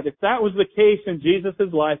of God. If that was the case in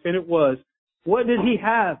Jesus' life, and it was, what did He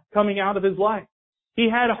have coming out of His life? He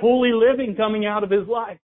had holy living coming out of His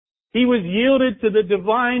life. He was yielded to the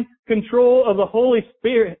divine control of the Holy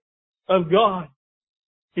Spirit of God.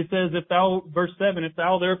 It says, verse 7, if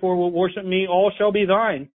thou therefore wilt worship me, all shall be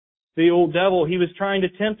thine. The old devil, he was trying to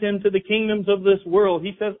tempt him to the kingdoms of this world.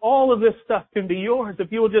 He says, all of this stuff can be yours if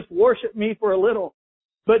you will just worship me for a little.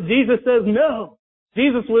 But Jesus says, no.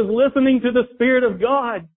 Jesus was listening to the Spirit of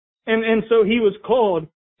God. And so He was called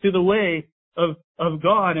to the way of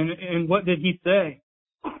God. And what did He say?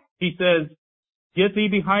 He says, Get thee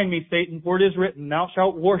behind me, Satan, for it is written, Thou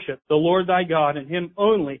shalt worship the Lord thy God, and Him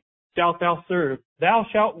only shalt thou serve. Thou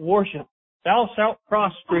shalt worship. Thou shalt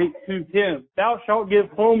prostrate to Him. Thou shalt give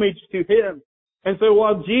homage to Him. And so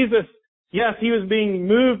while Jesus, yes, He was being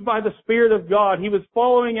moved by the Spirit of God, He was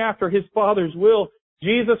following after His Father's will.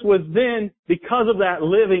 Jesus was then, because of that,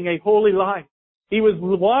 living a holy life. He was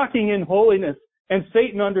walking in holiness, and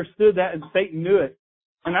Satan understood that, and Satan knew it.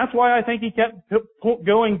 And that's why I think he kept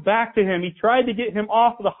going back to him. He tried to get him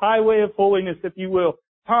off the highway of holiness, if you will,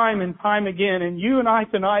 time and time again. And you and I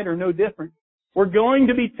tonight are no different. We're going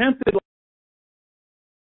to be tempted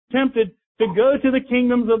to go to the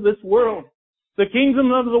kingdoms of this world. The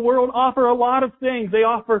kingdoms of the world offer a lot of things. They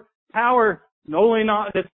offer power, only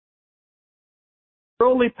not this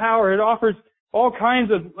worldly power. It offers all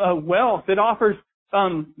kinds of wealth. It offers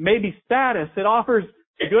maybe status. It offers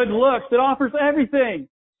good looks. It offers everything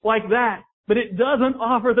like that. But it doesn't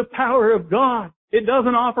offer the power of God. It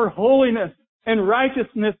doesn't offer holiness and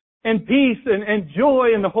righteousness and peace and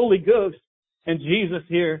joy in the Holy Ghost. And Jesus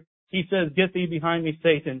here, He says, Get thee behind me,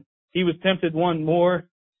 Satan. He was tempted one more.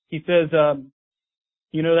 He says,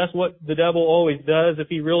 that's what the devil always does if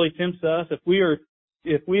he really tempts us. If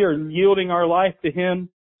we are yielding our life to Him,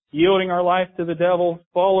 yielding our life to the devil,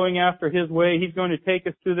 following after his way. He's going to take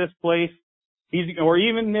us to this place. Or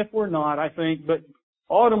even if we're not, I think, but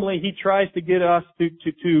ultimately he tries to get us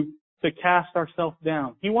to cast ourselves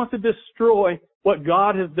down. He wants to destroy what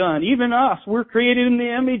God has done. Even us, we're created in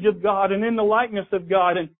the image of God and in the likeness of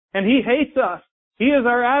God, and he hates us. He is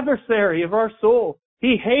our adversary of our soul.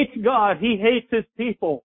 He hates God. He hates His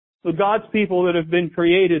people, the God's people that have been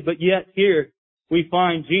created. But yet here we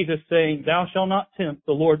find Jesus saying, "Thou shalt not tempt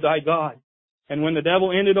the Lord thy God." And when the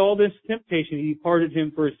devil ended all this temptation, he departed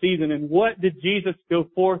him for a season. And what did Jesus go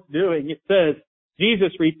forth doing? It says,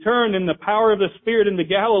 Jesus returned in the power of the Spirit into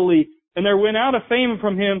Galilee, and there went out a fame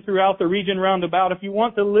from him throughout the region round about. If you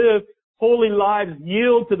want to live holy lives,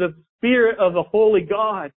 yield to the Spirit of the Holy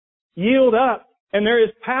God. Yield up. And there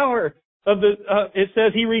is power of it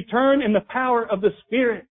says he returned in the power of the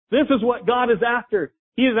Spirit. This is what God is after.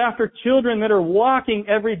 He is after children that are walking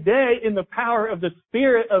every day in the power of the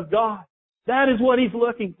Spirit of God. That is what He's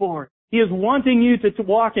looking for. He is wanting you to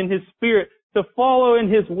walk in His Spirit, to follow in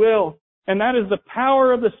His will. And that is the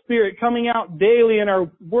power of the Spirit coming out daily in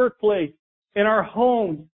our workplace, in our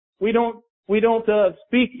homes. We don't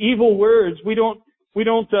speak evil words. We don't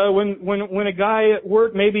when a guy at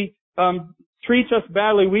work maybe treats us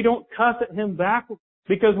badly, we don't cuss at him back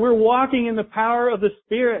because we're walking in the power of the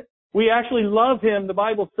Spirit. We actually love him, the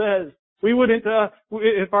Bible says. We wouldn't,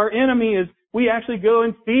 if our enemy is, we actually go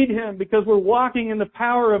and feed him because we're walking in the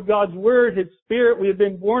power of God's Word, His Spirit. We have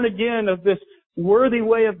been born again of this worthy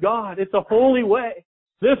way of God. It's a holy way.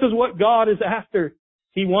 This is what God is after.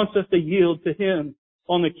 He wants us to yield to Him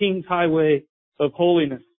on the King's highway of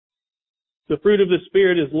holiness. The fruit of the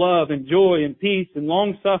Spirit is love and joy and peace and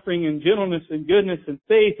long-suffering and gentleness and goodness and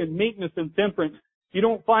faith and meekness and temperance. You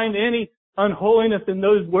don't find any unholiness in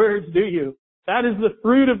those words, do you? That is the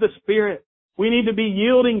fruit of the Spirit. We need to be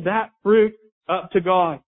yielding that fruit up to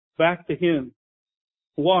God, back to Him,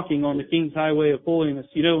 walking on the King's highway of holiness.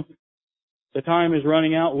 You know, the time is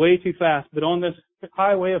running out way too fast, but on this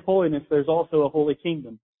highway of holiness, there's also a holy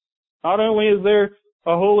kingdom. Not only is there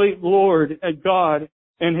a holy Lord and God,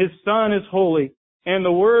 and His Son is holy, and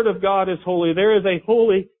the Word of God is holy, there is a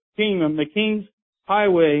holy kingdom. The King's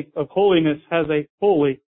highway of holiness has a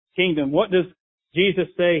holy kingdom. What does Jesus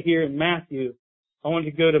say here in Matthew? I want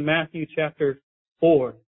you to go to Matthew chapter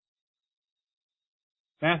 4.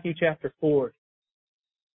 Matthew chapter 4.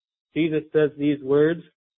 Jesus says these words.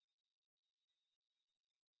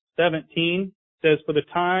 17 says, "For the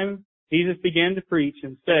time Jesus began to preach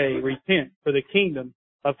and say, Repent, for the kingdom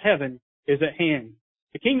of heaven is at hand."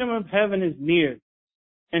 The kingdom of heaven is near.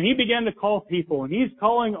 And He began to call people, and He's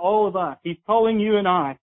calling all of us. He's calling you and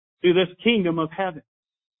I to this kingdom of heaven.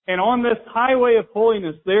 And on this highway of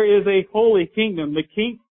holiness, there is a holy kingdom. The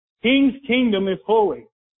King's kingdom is holy.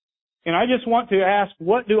 And I just want to ask,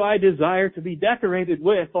 what do I desire to be decorated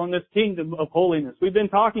with on this kingdom of holiness? We've been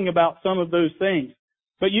talking about some of those things.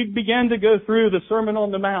 But you begin to go through the Sermon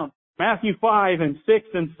on the Mount, Matthew 5 and 6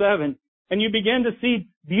 and 7, and you begin to see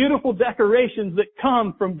beautiful decorations that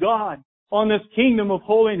come from God on this kingdom of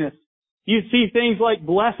holiness. You see things like,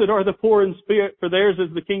 "Blessed are the poor in spirit, for theirs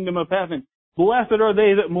is the kingdom of heaven. Blessed are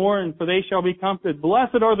they that mourn, for they shall be comforted.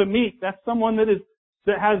 Blessed are the meek." That's someone that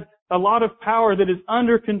has a lot of power, that is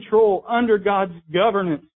under control, under God's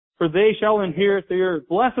governance, "for they shall inherit the earth.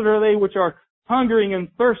 Blessed are they which are hungering and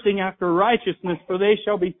thirsting after righteousness, for they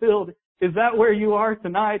shall be filled." Is that where you are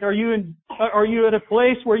tonight? Are you at a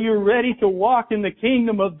place where you're ready to walk in the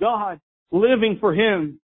kingdom of God, living for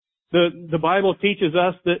Him? The Bible teaches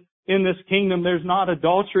us that in this kingdom there's not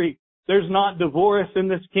adultery, there's not divorce in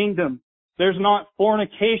this kingdom, there's not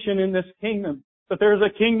fornication in this kingdom, but there's a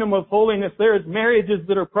kingdom of holiness. There's marriages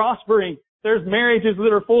that are prospering. There's marriages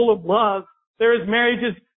that are full of love. There's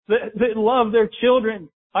marriages that love their children.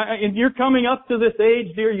 And you're coming up to this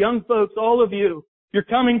age, dear young folks, all of you. You're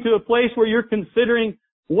coming to a place where you're considering,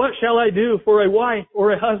 what shall I do for a wife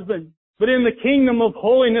or a husband? But in the kingdom of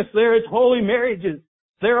holiness, there is holy marriages.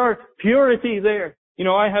 There are purity there. You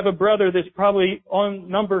know, I have a brother that's probably on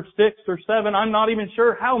number 6 or 7. I'm not even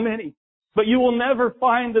sure how many. But you will never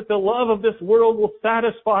find that the love of this world will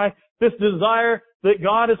satisfy this desire that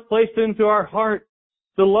God has placed into our heart.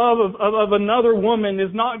 The love of another woman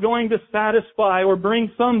is not going to satisfy or bring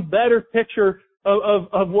some better picture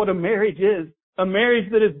of what a marriage is. A marriage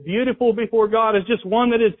that is beautiful before God is just one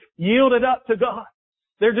that is yielded up to God.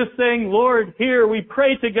 They're just saying, "Lord, here we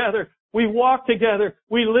pray together. We walk together.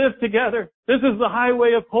 We live together. This is the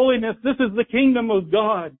highway of holiness. This is the kingdom of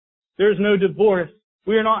God." There's no divorce.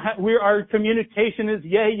 Our communication is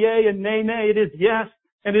yea, yea, and nay, nay. It is yes,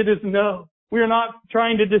 and it is no. We are not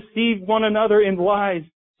trying to deceive one another in lies.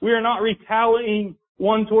 We are not retaliating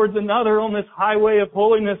one towards another on this highway of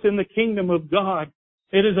holiness in the kingdom of God.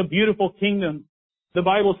 It is a beautiful kingdom. The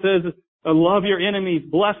Bible says, love your enemies,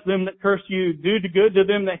 bless them that curse you, do good to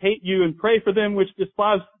them that hate you, and pray for them which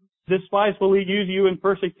despisefully use you and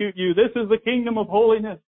persecute you. This is the kingdom of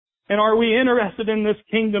holiness. And are we interested in this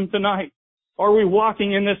kingdom tonight? Are we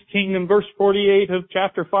walking in this kingdom? Verse 48 of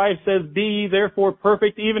chapter 5 says, be ye therefore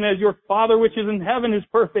perfect, even as your Father which is in heaven is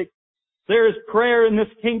perfect. There is prayer in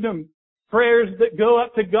this kingdom. Prayers that go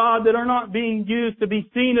up to God that are not being used to be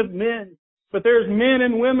seen of men. But there's men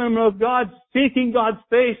and women of God seeking God's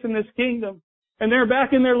face in this kingdom. And they're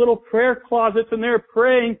back in their little prayer closets and they're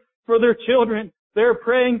praying for their children. They're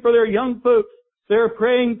praying for their young folks. They're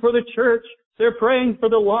praying for the church. They're praying for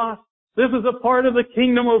the lost. This is a part of the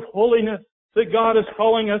kingdom of holiness that God is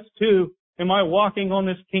calling us to. Am I walking on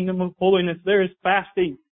this kingdom of holiness? There is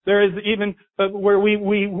fasting. There is even where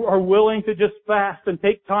we are willing to just fast and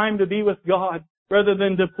take time to be with God rather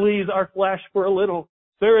than to please our flesh for a little.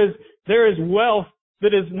 There is wealth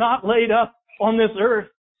that is not laid up on this earth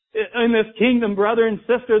in this kingdom, brother and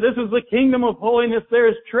sister. This is the kingdom of holiness. There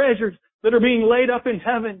is treasures that are being laid up in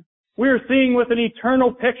heaven. We are seeing with an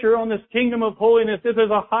eternal picture on this kingdom of holiness. This is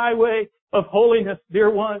a highway of holiness, dear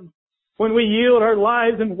ones. When we yield our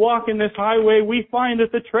lives and walk in this highway, we find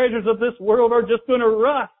that the treasures of this world are just going to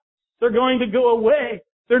rust. They're going to go away.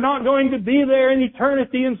 They're not going to be there in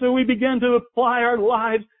eternity. And so we begin to apply our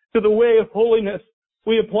lives to the way of holiness.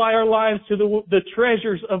 We apply our lives to the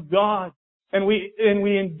treasures of God. And we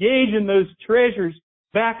engage in those treasures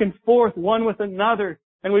back and forth, one with another.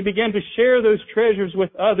 And we begin to share those treasures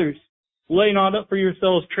with others. Lay not up for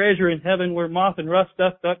yourselves treasure in heaven where moth and rust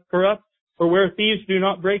doth corrupt, or where thieves do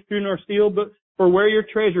not break through nor steal, but for where your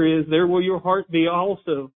treasure is, there will your heart be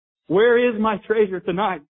also. Where is my treasure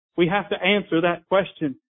tonight? We have to answer that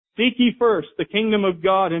question. Seek ye first the kingdom of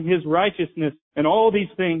God and His righteousness, and all these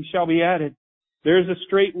things shall be added. There is a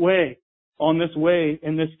straight way on this way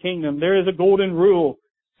in this kingdom. There is a golden rule.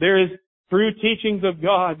 There is through teachings of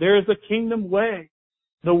God. There is a kingdom way.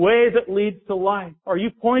 The way that leads to life. Are you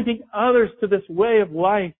pointing others to this way of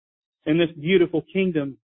life in this beautiful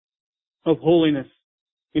kingdom of holiness?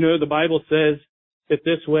 You know, the Bible says it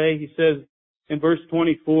this way. He says in verse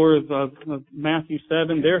 24 of Matthew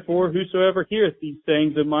 7, therefore whosoever heareth these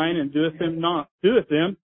sayings of mine and doeth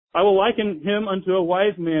them, I will liken him unto a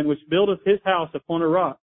wise man which buildeth his house upon a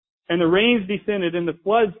rock. And the rains descended, and the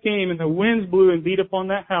floods came, and the winds blew and beat upon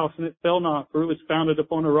that house, and it fell not, for it was founded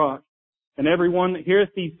upon a rock. And every one that heareth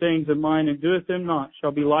these things of mine and doeth them not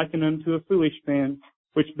shall be likened unto a foolish man,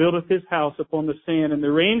 which buildeth his house upon the sand. And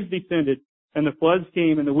the rains descended, and the floods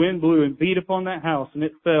came, and the wind blew and beat upon that house, and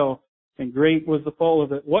it fell, and great was the fall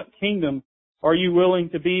of it. What kingdom are you willing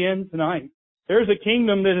to be in tonight? There's a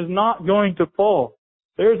kingdom that is not going to fall.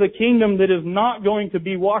 There's a kingdom that is not going to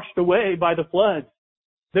be washed away by the floods.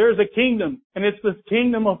 There's a kingdom, and it's this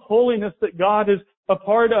kingdom of holiness that God is a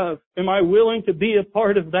part of. Am I willing to be a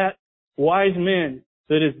part of that wise men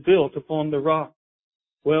that is built upon the rock?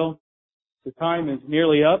 Well, the time is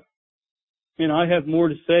nearly up, and I have more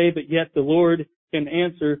to say, but yet the Lord can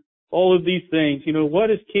answer all of these things. You know,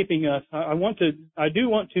 what is keeping us? I do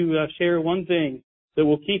want to share one thing that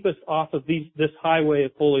will keep us off of this highway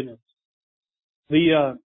of holiness.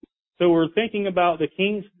 So we're thinking about the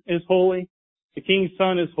King is holy, the King's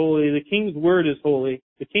Son is holy, the King's Word is holy,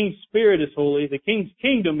 the King's Spirit is holy, the King's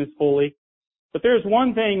kingdom is holy. But there's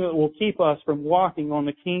one thing that will keep us from walking on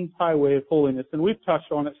the King's highway of holiness, and we've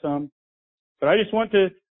touched on it some. But I just want to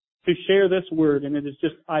share this word, and it is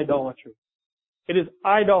just idolatry. It is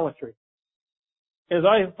idolatry. As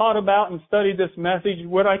I thought about and studied this message,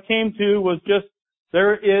 what I came to was just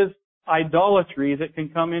there is idolatry that can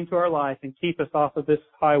come into our life and keep us off of this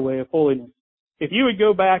highway of holiness. If you would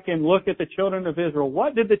go back and look at the children of Israel,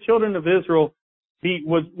 what did the children of Israel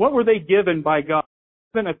what were they given by God?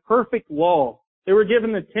 Given a perfect law. They were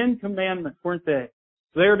given the 10 Commandments, weren't they?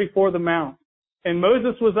 There before the mount. And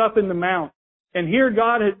Moses was up in the mount. And here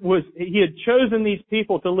He had chosen these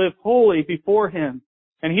people to live holy before Him.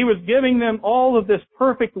 And He was giving them all of this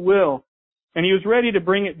perfect will. And He was ready to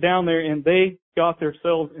bring it down there, and they got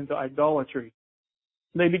themselves into idolatry.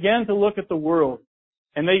 They began to look at the world.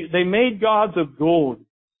 And they made gods of gold.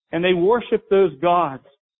 And they worshiped those gods.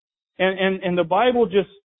 And the Bible just,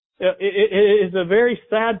 it is a very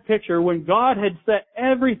sad picture when God had set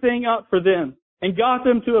everything up for them and got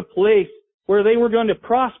them to a place where they were going to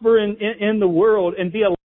prosper in the world and be a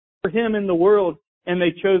light for Him in the world, and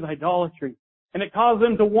they chose idolatry. And it caused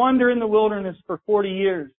them to wander in the wilderness for 40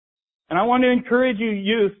 years. And I want to encourage you,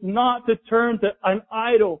 youth, not to turn to an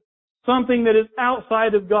idol, something that is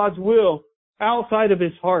outside of God's will, outside of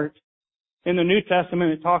His heart. In the New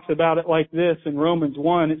Testament, it talks about it like this in Romans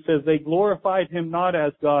 1. It says, they glorified Him not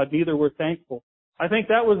as God, neither were thankful. I think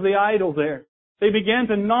that was the idol there. They began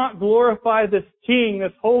to not glorify this King,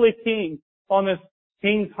 this holy King, on this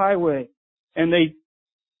King's highway. And they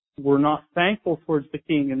were not thankful towards the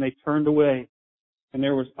King, and they turned away. And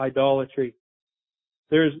there was idolatry.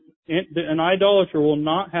 An idolater will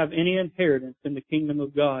not have any inheritance in the kingdom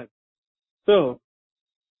of God. So,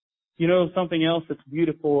 you know something else that's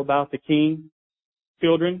beautiful about the King's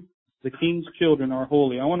children? The King's children are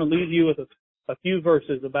holy. I want to leave you with a few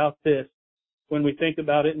verses about this when we think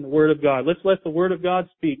about it in the Word of God. Let's let the Word of God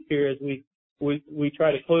speak here as we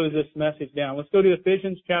try to close this message down. Let's go to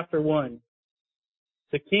Ephesians chapter 1.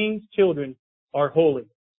 The King's children are holy.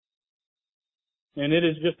 And it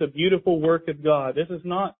is just a beautiful work of God. This is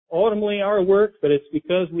not ultimately our work, but it's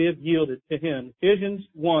because we have yielded to Him. Ephesians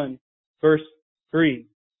 1, verse 3.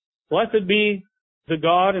 Blessed be the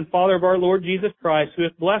God and Father of our Lord Jesus Christ, who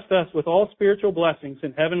hath blessed us with all spiritual blessings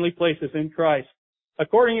in heavenly places in Christ,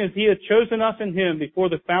 according as He hath chosen us in Him before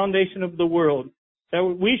the foundation of the world, that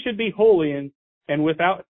we should be holy and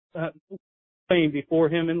without blame before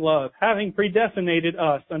Him in love, having predestinated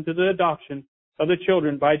us unto the adoption of the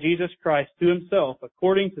children by Jesus Christ to Himself,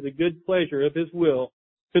 according to the good pleasure of His will,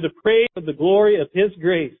 to the praise of the glory of His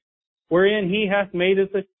grace, wherein He hath made us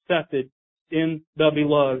accepted in the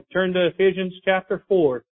Beloved. Turn to Ephesians chapter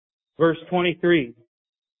 4, verse 23.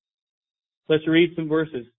 Let's read some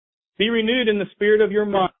verses. Be renewed in the spirit of your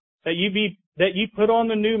mind, that ye put on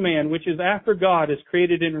the new man, which is after God, is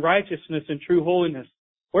created in righteousness and true holiness.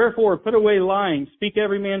 Wherefore, put away lying, speak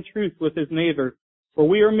every man truth with his neighbor, for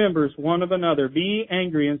we are members one of another. Be ye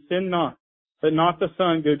angry and sin not, let not the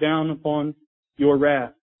sun go down upon your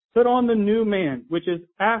wrath. Put on the new man, which is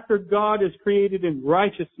after God, is created in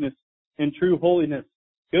righteousness and true holiness.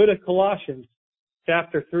 Go to Colossians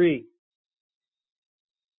chapter 3.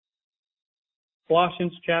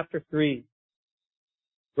 Colossians chapter 3,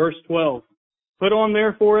 verse 12. Put on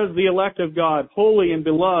therefore as the elect of God, holy and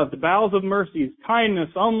beloved, bowels of mercies, kindness,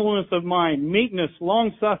 humbleness of mind, meekness,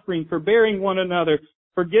 long-suffering, forbearing one another,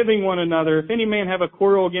 forgiving one another. If any man have a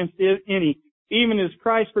quarrel against any, even as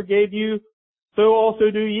Christ forgave you, so also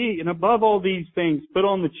do ye. And above all these things, put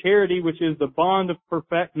on the charity which is the bond of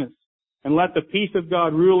perfectness. And let the peace of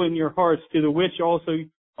God rule in your hearts, to the which also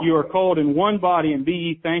you are called in one body, and be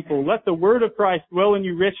ye thankful. Let the word of Christ dwell in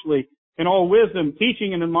you richly, in all wisdom,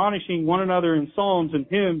 teaching and admonishing one another in psalms and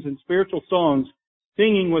hymns and spiritual songs,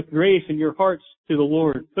 singing with grace in your hearts to the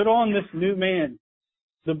Lord. Put on this new man.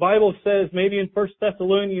 The Bible says, maybe in 1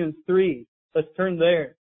 Thessalonians 3, let's turn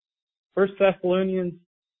there. 1 Thessalonians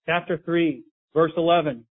chapter 3, verse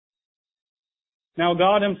 11. Now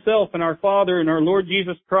God Himself and our Father and our Lord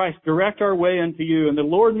Jesus Christ direct our way unto you, and the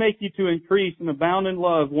Lord make you to increase and abound in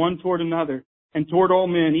love one toward another, and toward all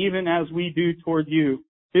men, even as we do toward you,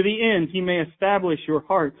 to the end He may establish your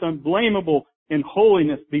hearts unblameable in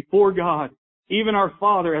holiness before God, even our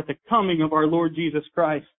Father, at the coming of our Lord Jesus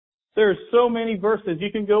Christ. There are so many verses.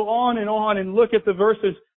 You can go on and look at the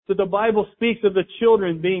verses that the Bible speaks of the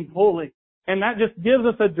children being holy. And that just gives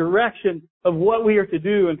us a direction of what we are to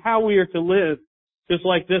do and how we are to live. Just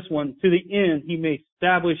like this one, to the end He may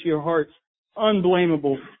establish your hearts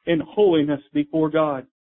unblameable in holiness before God.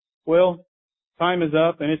 Well, time is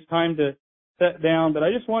up and it's time to set down, but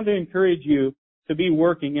I just want to encourage you to be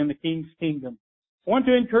working in the King's kingdom. I want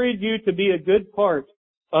to encourage you to be a good part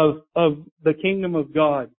of the kingdom of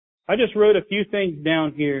God. I just wrote a few things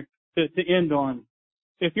down here to end on.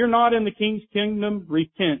 If you're not in the King's kingdom,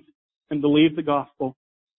 repent and believe the gospel.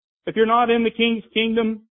 If you're not in the King's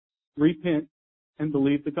kingdom, repent and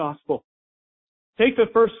believe the gospel. Take the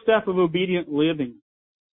first step of obedient living.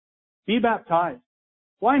 Be baptized.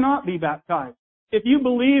 Why not be baptized? If you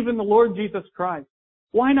believe in the Lord Jesus Christ,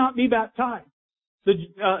 why not be baptized?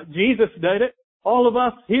 Jesus did it. All of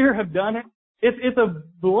us here have done it. It's a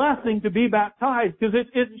blessing to be baptized because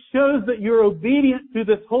it shows that you're obedient to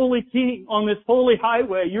this holy King on this holy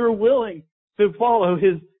highway. You're willing to follow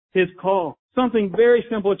His call. Something very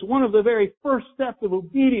simple. It's one of the very first steps of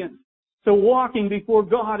obedience to walking before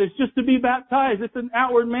God is just to be baptized. It's an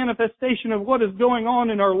outward manifestation of what is going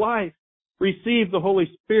on in our life. Receive the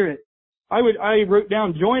Holy Spirit. I wrote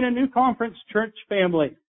down, join a new conference church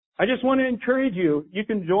family. I just want to encourage you. You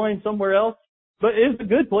can join somewhere else, but it's a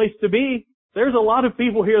good place to be. There's a lot of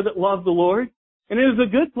people here that love the Lord, and it is a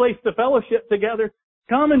good place to fellowship together.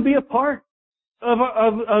 Come and be a part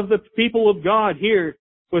of the people of God here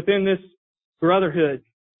within this brotherhood.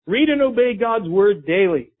 Read and obey God's Word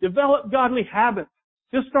daily. Develop godly habits.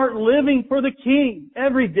 Just start living for the King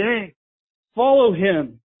every day. Follow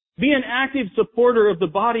Him. Be an active supporter of the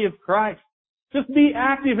body of Christ. Just be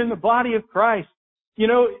active in the body of Christ. You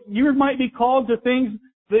know, you might be called to things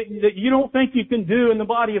that you don't think you can do in the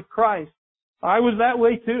body of Christ. I was that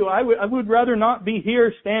way too. I would rather not be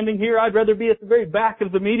here, standing here. I'd rather be at the very back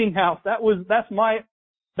of the meeting house. That's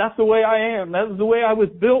the way I am. That is the way I was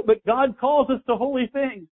built. But God calls us to holy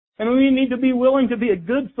things. And we need to be willing to be a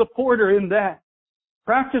good supporter in that.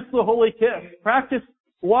 Practice the holy kiss. Practice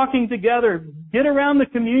walking together. Get around the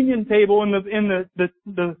communion table in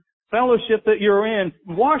the fellowship that you're in.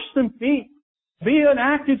 Wash some feet. Be an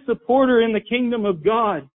active supporter in the kingdom of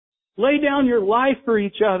God. Lay down your life for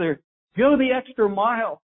each other. Go the extra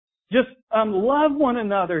mile. Just love one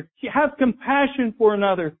another. Have compassion for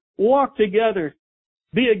another. Walk together.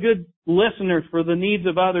 Be a good listener for the needs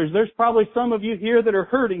of others. There's probably some of you here that are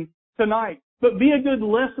hurting tonight, but be a good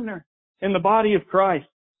listener in the body of Christ.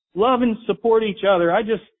 Love and support each other. I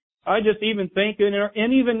just even think,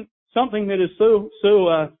 and even something that is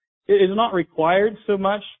is not required so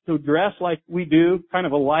much to dress like we do, kind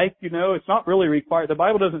of alike, you know. It's not really required. The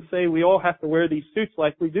Bible doesn't say we all have to wear these suits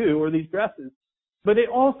like we do or these dresses. But it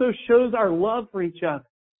also shows our love for each other.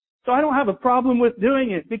 So I don't have a problem with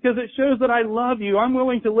doing it because it shows that I love you. I'm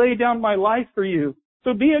willing to lay down my life for you.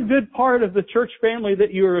 So be a good part of the church family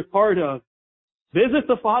that you are a part of. Visit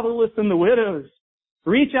the fatherless and the widows.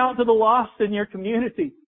 Reach out to the lost in your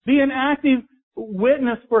community. Be an active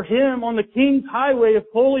witness for Him on the King's highway of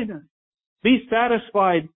holiness. Be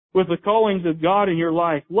satisfied with the callings of God in your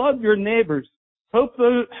life. Love your neighbors. Help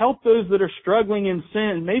those that are struggling in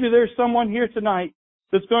sin. Maybe there's someone here tonight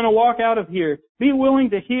that's going to walk out of here. Be willing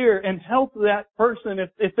to hear and help that person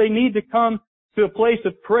if they need to come to a place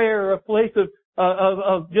of prayer or a place of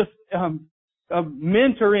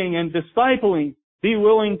mentoring and discipling. Be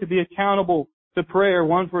willing to be accountable to prayer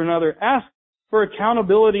one for another. Ask for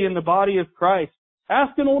accountability in the body of Christ.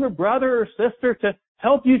 Ask an older brother or sister to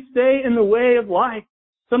help you stay in the way of life.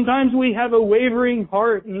 Sometimes we have a wavering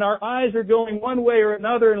heart and our eyes are going one way or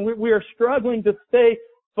another and we are struggling to stay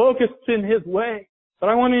focused in His way. But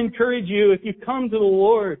I want to encourage you, if you come to the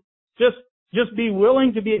Lord, just be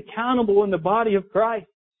willing to be accountable in the body of Christ.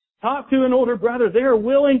 Talk to an older brother. They are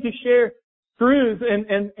willing to share truths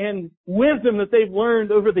and wisdom that they've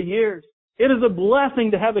learned over the years. It is a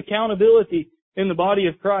blessing to have accountability in the body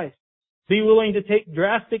of Christ. Be willing to take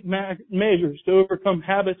drastic measures to overcome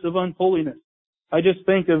habits of unholiness. I just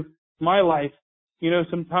think of my life. You know,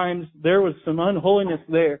 sometimes there was some unholiness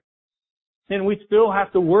there. And we still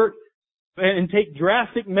have to work and take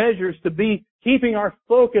drastic measures to be keeping our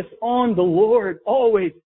focus on the Lord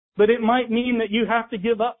always. But it might mean that you have to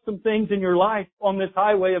give up some things in your life on this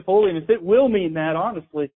highway of holiness. It will mean that,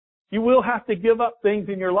 honestly. You will have to give up things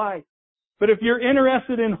in your life. But if you're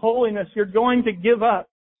interested in holiness, you're going to give up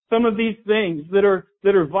some of these things that are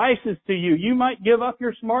vices to you. You might give up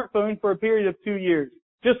your smartphone for a period of 2 years.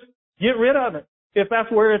 Just get rid of it if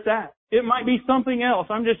that's where it's at. It might be something else.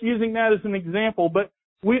 I'm just using that as an example. But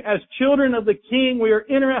we, as children of the King, we are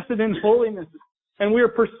interested in holiness. And we are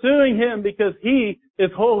pursuing Him because He is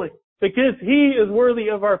holy. Because He is worthy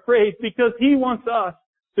of our praise. Because He wants us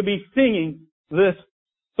to be singing this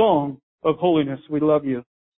song of holiness. We love you.